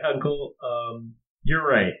 Uncle. You're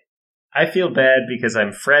right. I feel bad because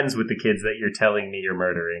I'm friends with the kids that you're telling me you're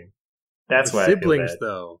murdering. That's why siblings, I feel bad.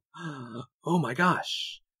 Though. Oh my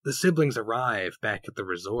gosh. the siblings arrive back at the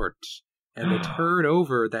resort, and they turn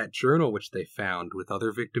over that journal which they found with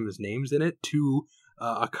other victims' names in it to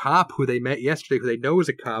a cop who they met yesterday, who they know is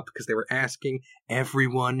a cop because they were asking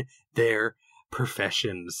everyone their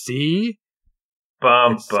professions. See?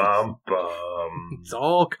 Bum, It's- bum, bum. It's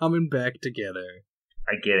all coming back together.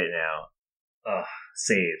 I get it now. Ugh,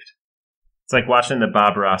 saved. It's like watching the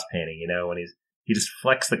Bob Ross painting, you know, when he just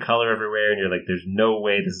flecks the color everywhere and you're like, there's no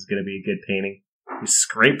way this is going to be a good painting. He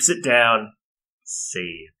scrapes it down.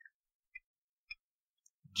 Saved.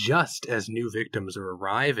 Just as new victims are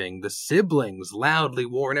arriving, the siblings loudly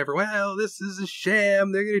warn everyone, well, this is a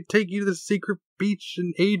sham. They're going to take you to the secret beach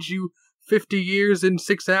and age you 50 years in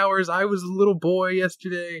 6 hours. I was a little boy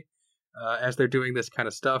yesterday. As they're doing this kind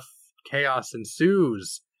of stuff, chaos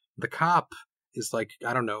ensues. The cop is like,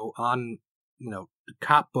 I don't know, on,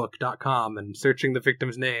 copbook.com and searching the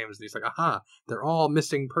victims' names. And he's like, aha, they're all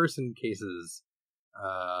missing person cases.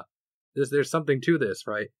 There's something to this,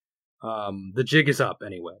 right? The jig is up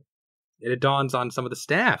anyway. It dawns on some of the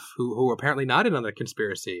staff who are apparently not in on the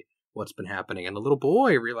conspiracy what's been happening. And the little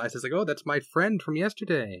boy realizes, like, oh, that's my friend from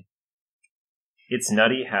yesterday. It's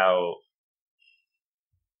nutty how,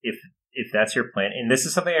 if that's your plan, and this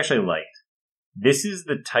is something I actually liked, this is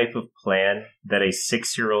the type of plan that a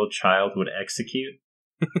 6-year-old child would execute.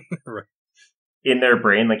 Right. In their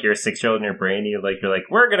brain, like you're a 6-year-old in your brain, you're like,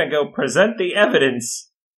 we're gonna go present the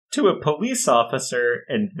evidence to a police officer,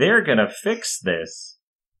 and they're gonna fix this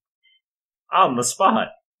on the spot.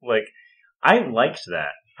 Like, I liked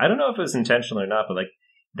that. I don't know if it was intentional or not, but like,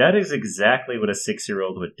 that is exactly what a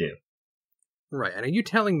 6-year-old would do. Right, and are you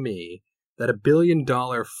telling me that $1 billion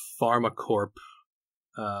pharmacorp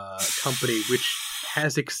company, which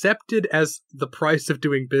has accepted as the price of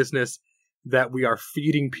doing business that we are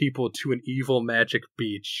feeding people to an evil magic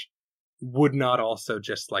beach, would not also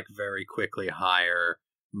just like very quickly hire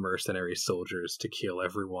mercenary soldiers to kill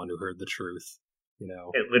everyone who heard the truth?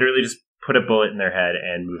 It literally just put a bullet in their head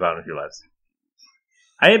and move on with your lives.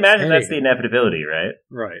 I imagine that's the inevitability, right?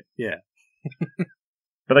 Right, yeah.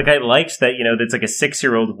 But like, I liked that, that's like a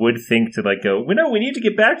 6-year-old would think to like go, well, no, we need to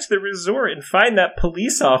get back to the resort and find that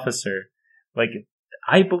police officer. Like,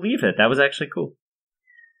 I believe it. That was actually cool.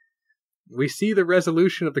 We see the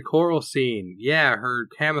resolution of the coral scene. Yeah, her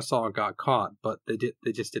camisole got caught, but they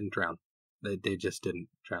just didn't drown. They just didn't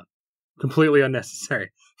drown. Completely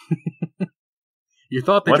unnecessary. You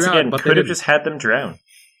thought they Once drowned, again, but could they have didn't. just had them drown.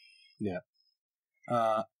 Yeah.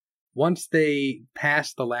 Once they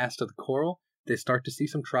pass the last of the coral, they start to see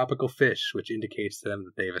some tropical fish, which indicates to them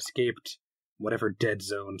that they've escaped whatever dead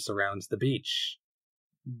zone surrounds the beach.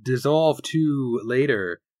 Dissolve 2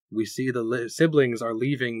 later, we see the siblings are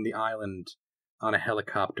leaving the island on a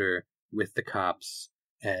helicopter with the cops,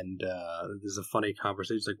 and there's a funny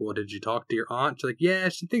conversation. It's like, well, did you talk to your aunt? She's like, yeah,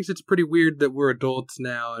 she thinks it's pretty weird that we're adults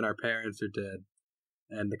now and our parents are dead.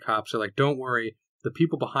 And the cops are like, don't worry, the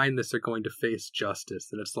people behind this are going to face justice.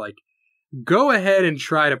 And it's like, go ahead and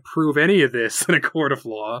try to prove any of this in a court of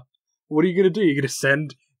law. What are you going to do? You're going to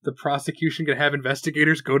send the prosecution, going to have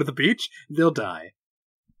investigators go to the beach? They'll die.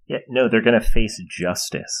 Yeah, no, they're going to face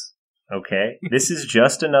justice. Okay? This is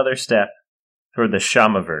just another step for the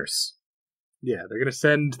Shamaverse. Yeah, they're going to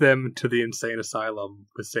send them to the insane asylum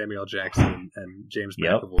with Samuel Jackson and James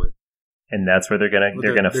Yep. McAvoy. And that's where they're going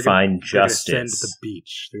to find justice. They're going to send the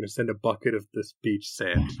beach. They're going to send a bucket of this beach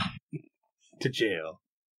sand to jail.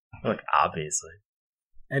 Look, obviously.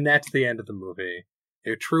 And that's the end of the movie.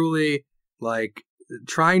 They're truly, like,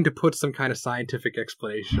 trying to put some kind of scientific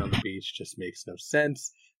explanation on the beach just makes no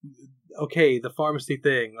sense. Okay, the pharmacy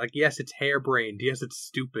thing, like, yes, it's harebrained, yes, it's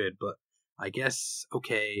stupid, but I guess,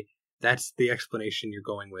 okay, that's the explanation you're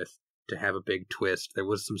going with to have a big twist. There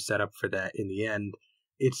was some setup for that in the end.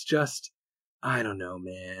 It's just, I don't know,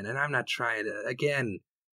 man, and I'm not trying to, again,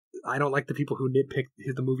 I don't like the people who nitpick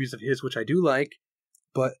the movies of his, which I do like,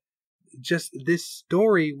 but just this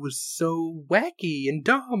story was so wacky and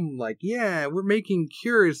dumb. Like, yeah, we're making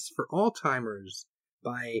cures for Alzheimer's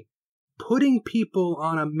by putting people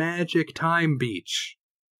on a magic time beach.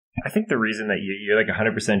 I think the reason that you're like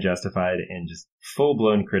 100% justified in just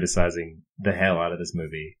full-blown criticizing the hell out of this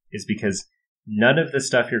movie is because none of the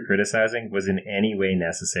stuff you're criticizing was in any way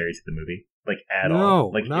necessary to the movie. Like, at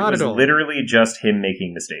all. Like, not it was at all. literally just him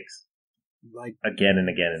making mistakes. Like, Again and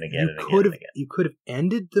again and again and again and again. You could have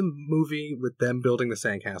ended the movie with them building the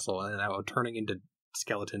sandcastle and now turning into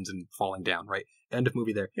skeletons and falling down, right? End of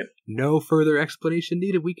movie there. Yep. No further explanation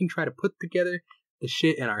needed. We can try to put together the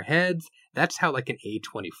shit in our heads. That's how like an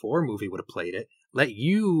A24 movie would have played it. Let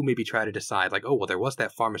you maybe try to decide, like, oh, well, there was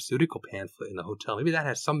that pharmaceutical pamphlet in the hotel. Maybe that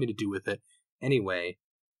has something to do with it. Anyway,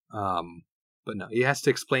 But no, he has to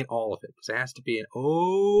explain all of it, because there has to be an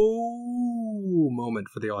oh moment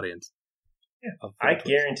for the audience. Yeah. I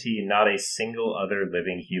guarantee not a single other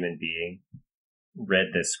living human being read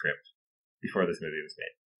this script before this movie was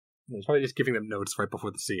made. He's probably just giving them notes right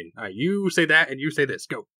before the scene. All right, you say that and you say this.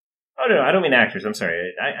 Go. Oh, no, I don't mean actors. I'm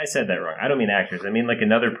sorry. I said that wrong. I don't mean actors. I mean like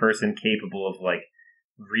another person capable of like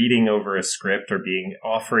reading over a script or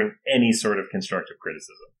offering any sort of constructive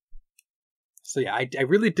criticism. So yeah, I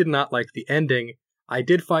really did not like the ending. I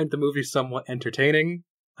did find the movie somewhat entertaining.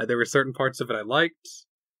 There were certain parts of it I liked.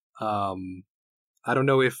 I don't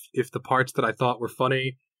know if the parts that I thought were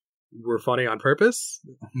funny on purpose.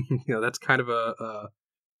 That's kind of a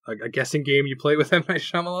guessing game you play with M. Night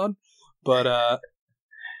Shyamalan. But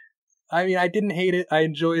I mean, I didn't hate it. I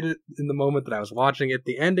enjoyed it in the moment that I was watching it.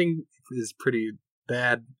 The ending is pretty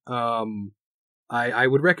bad. I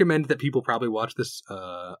would recommend that people probably watch this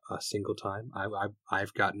a single time.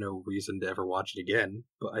 I've got no reason to ever watch it again,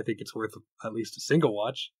 but I think it's worth at least a single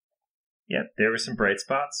watch. Yeah, there were some bright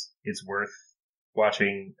spots. It's worth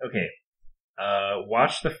watching. Okay,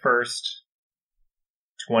 watch the first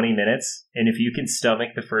 20 minutes, and if you can stomach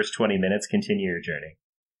the first 20 minutes, continue your journey.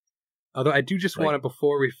 Although I do just want to,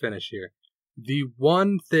 before we finish here, the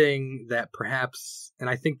one thing that perhaps, and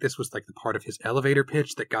I think this was like the part of his elevator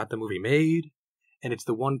pitch that got the movie made, and it's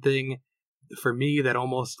the one thing for me that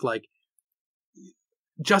almost like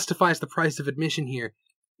justifies the price of admission here,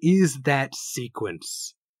 is that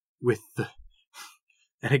sequence with the,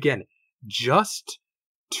 and again, just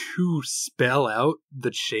to spell out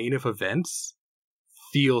the chain of events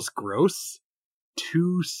feels gross.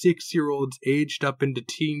 2 6-year-olds aged up into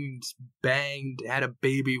teens banged, had a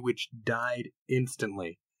baby which died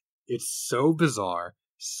instantly. It's so bizarre,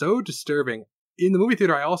 so disturbing. In the movie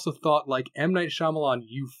theater, I also thought, like, M. Night Shyamalan,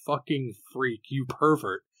 you fucking freak, you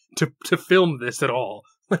pervert, to film this at all.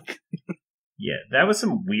 Yeah, that was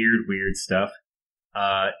some weird stuff.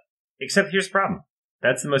 Except here's the problem.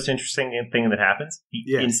 That's the most interesting thing that happens.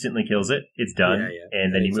 He instantly kills it. It's done.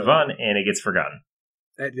 And then you move on, and it gets forgotten.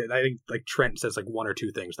 I think like Trent says like one or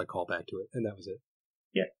two things that call back to it, and that was it.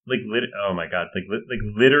 Yeah, oh my god, like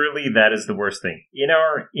literally, that is the worst thing in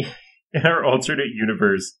our alternate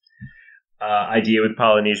universe idea with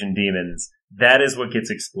Polynesian demons. That is what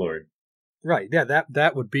gets explored. Right? Yeah,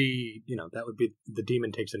 that would be the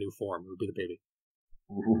demon takes a new form. It would be the baby.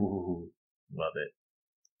 Ooh, love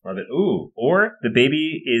it. Ooh, or the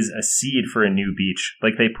baby is a seed for a new beach.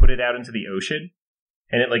 Like they put it out into the ocean,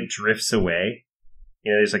 and it like drifts away. They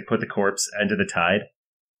just like put the corpse into the tide,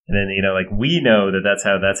 and then like we know that's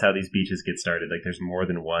how these beaches get started. Like there's more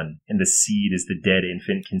than one, and the seed is the dead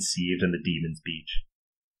infant conceived on the demon's beach.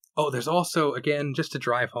 Oh, there's also, again, just to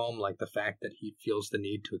drive home like the fact that he feels the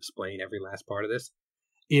need to explain every last part of this.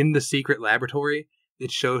 In the secret laboratory, it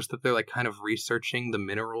shows that they're like kind of researching the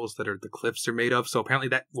minerals that the cliffs are made of. So apparently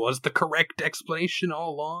that was the correct explanation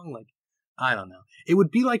all along. Like, I don't know. It would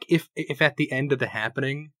be like if at the end of The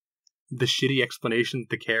Happening, the shitty explanation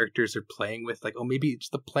the characters are playing with, like, oh, maybe it's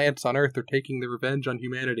the plants on Earth are taking their revenge on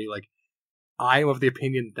humanity. Like, I am of the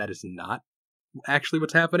opinion that is not actually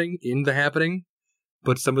what's happening in The Happening,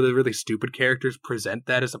 but some of the really stupid characters present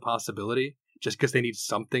that as a possibility just because they need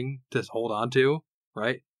something to hold on to,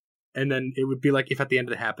 right? And then it would be like if at the end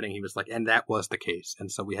of The Happening he was like, and that was the case,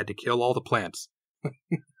 and so we had to kill all the plants.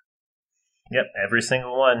 Yep, every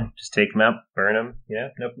single one. Just take them out, burn them. Yeah,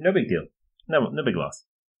 no big deal. No big loss.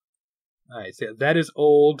 Alright, so that is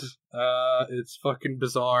old. It's fucking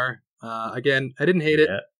bizarre. Again, I didn't hate it.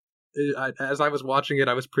 As I was watching it,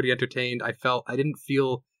 I was pretty entertained. I didn't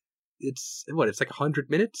feel it's like 100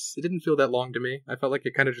 minutes? It didn't feel that long to me. I felt like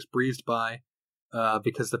it kind of just breezed by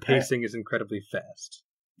because the pacing is incredibly fast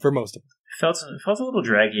for most of it. Felt a little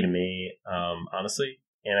draggy to me, honestly.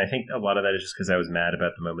 And I think a lot of that is just because I was mad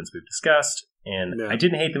about the moments we've discussed. And I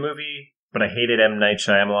didn't hate the movie, but I hated M. Night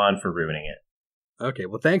Shyamalan for ruining it. Okay,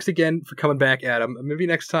 well, thanks again for coming back, Adam. Maybe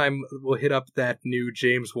next time we'll hit up that new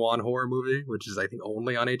James Wan horror movie, which is, I think,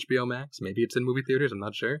 only on HBO Max. Maybe it's in movie theaters. I'm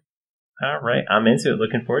not sure. All right, I'm into it.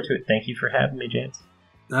 Looking forward to it. Thank you for having me, James.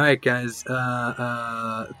 All right, guys.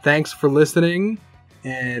 Thanks for listening,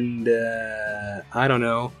 and I don't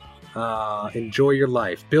know. Enjoy your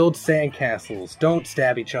life. Build sandcastles. Don't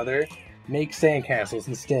stab each other. Make sandcastles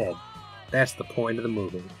instead. That's the point of the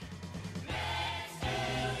movie.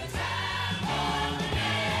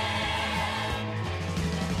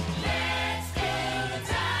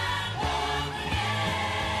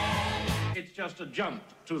 Just a jump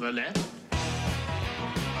to the left.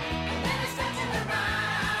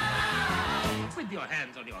 With your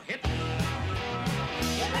hands on your hips.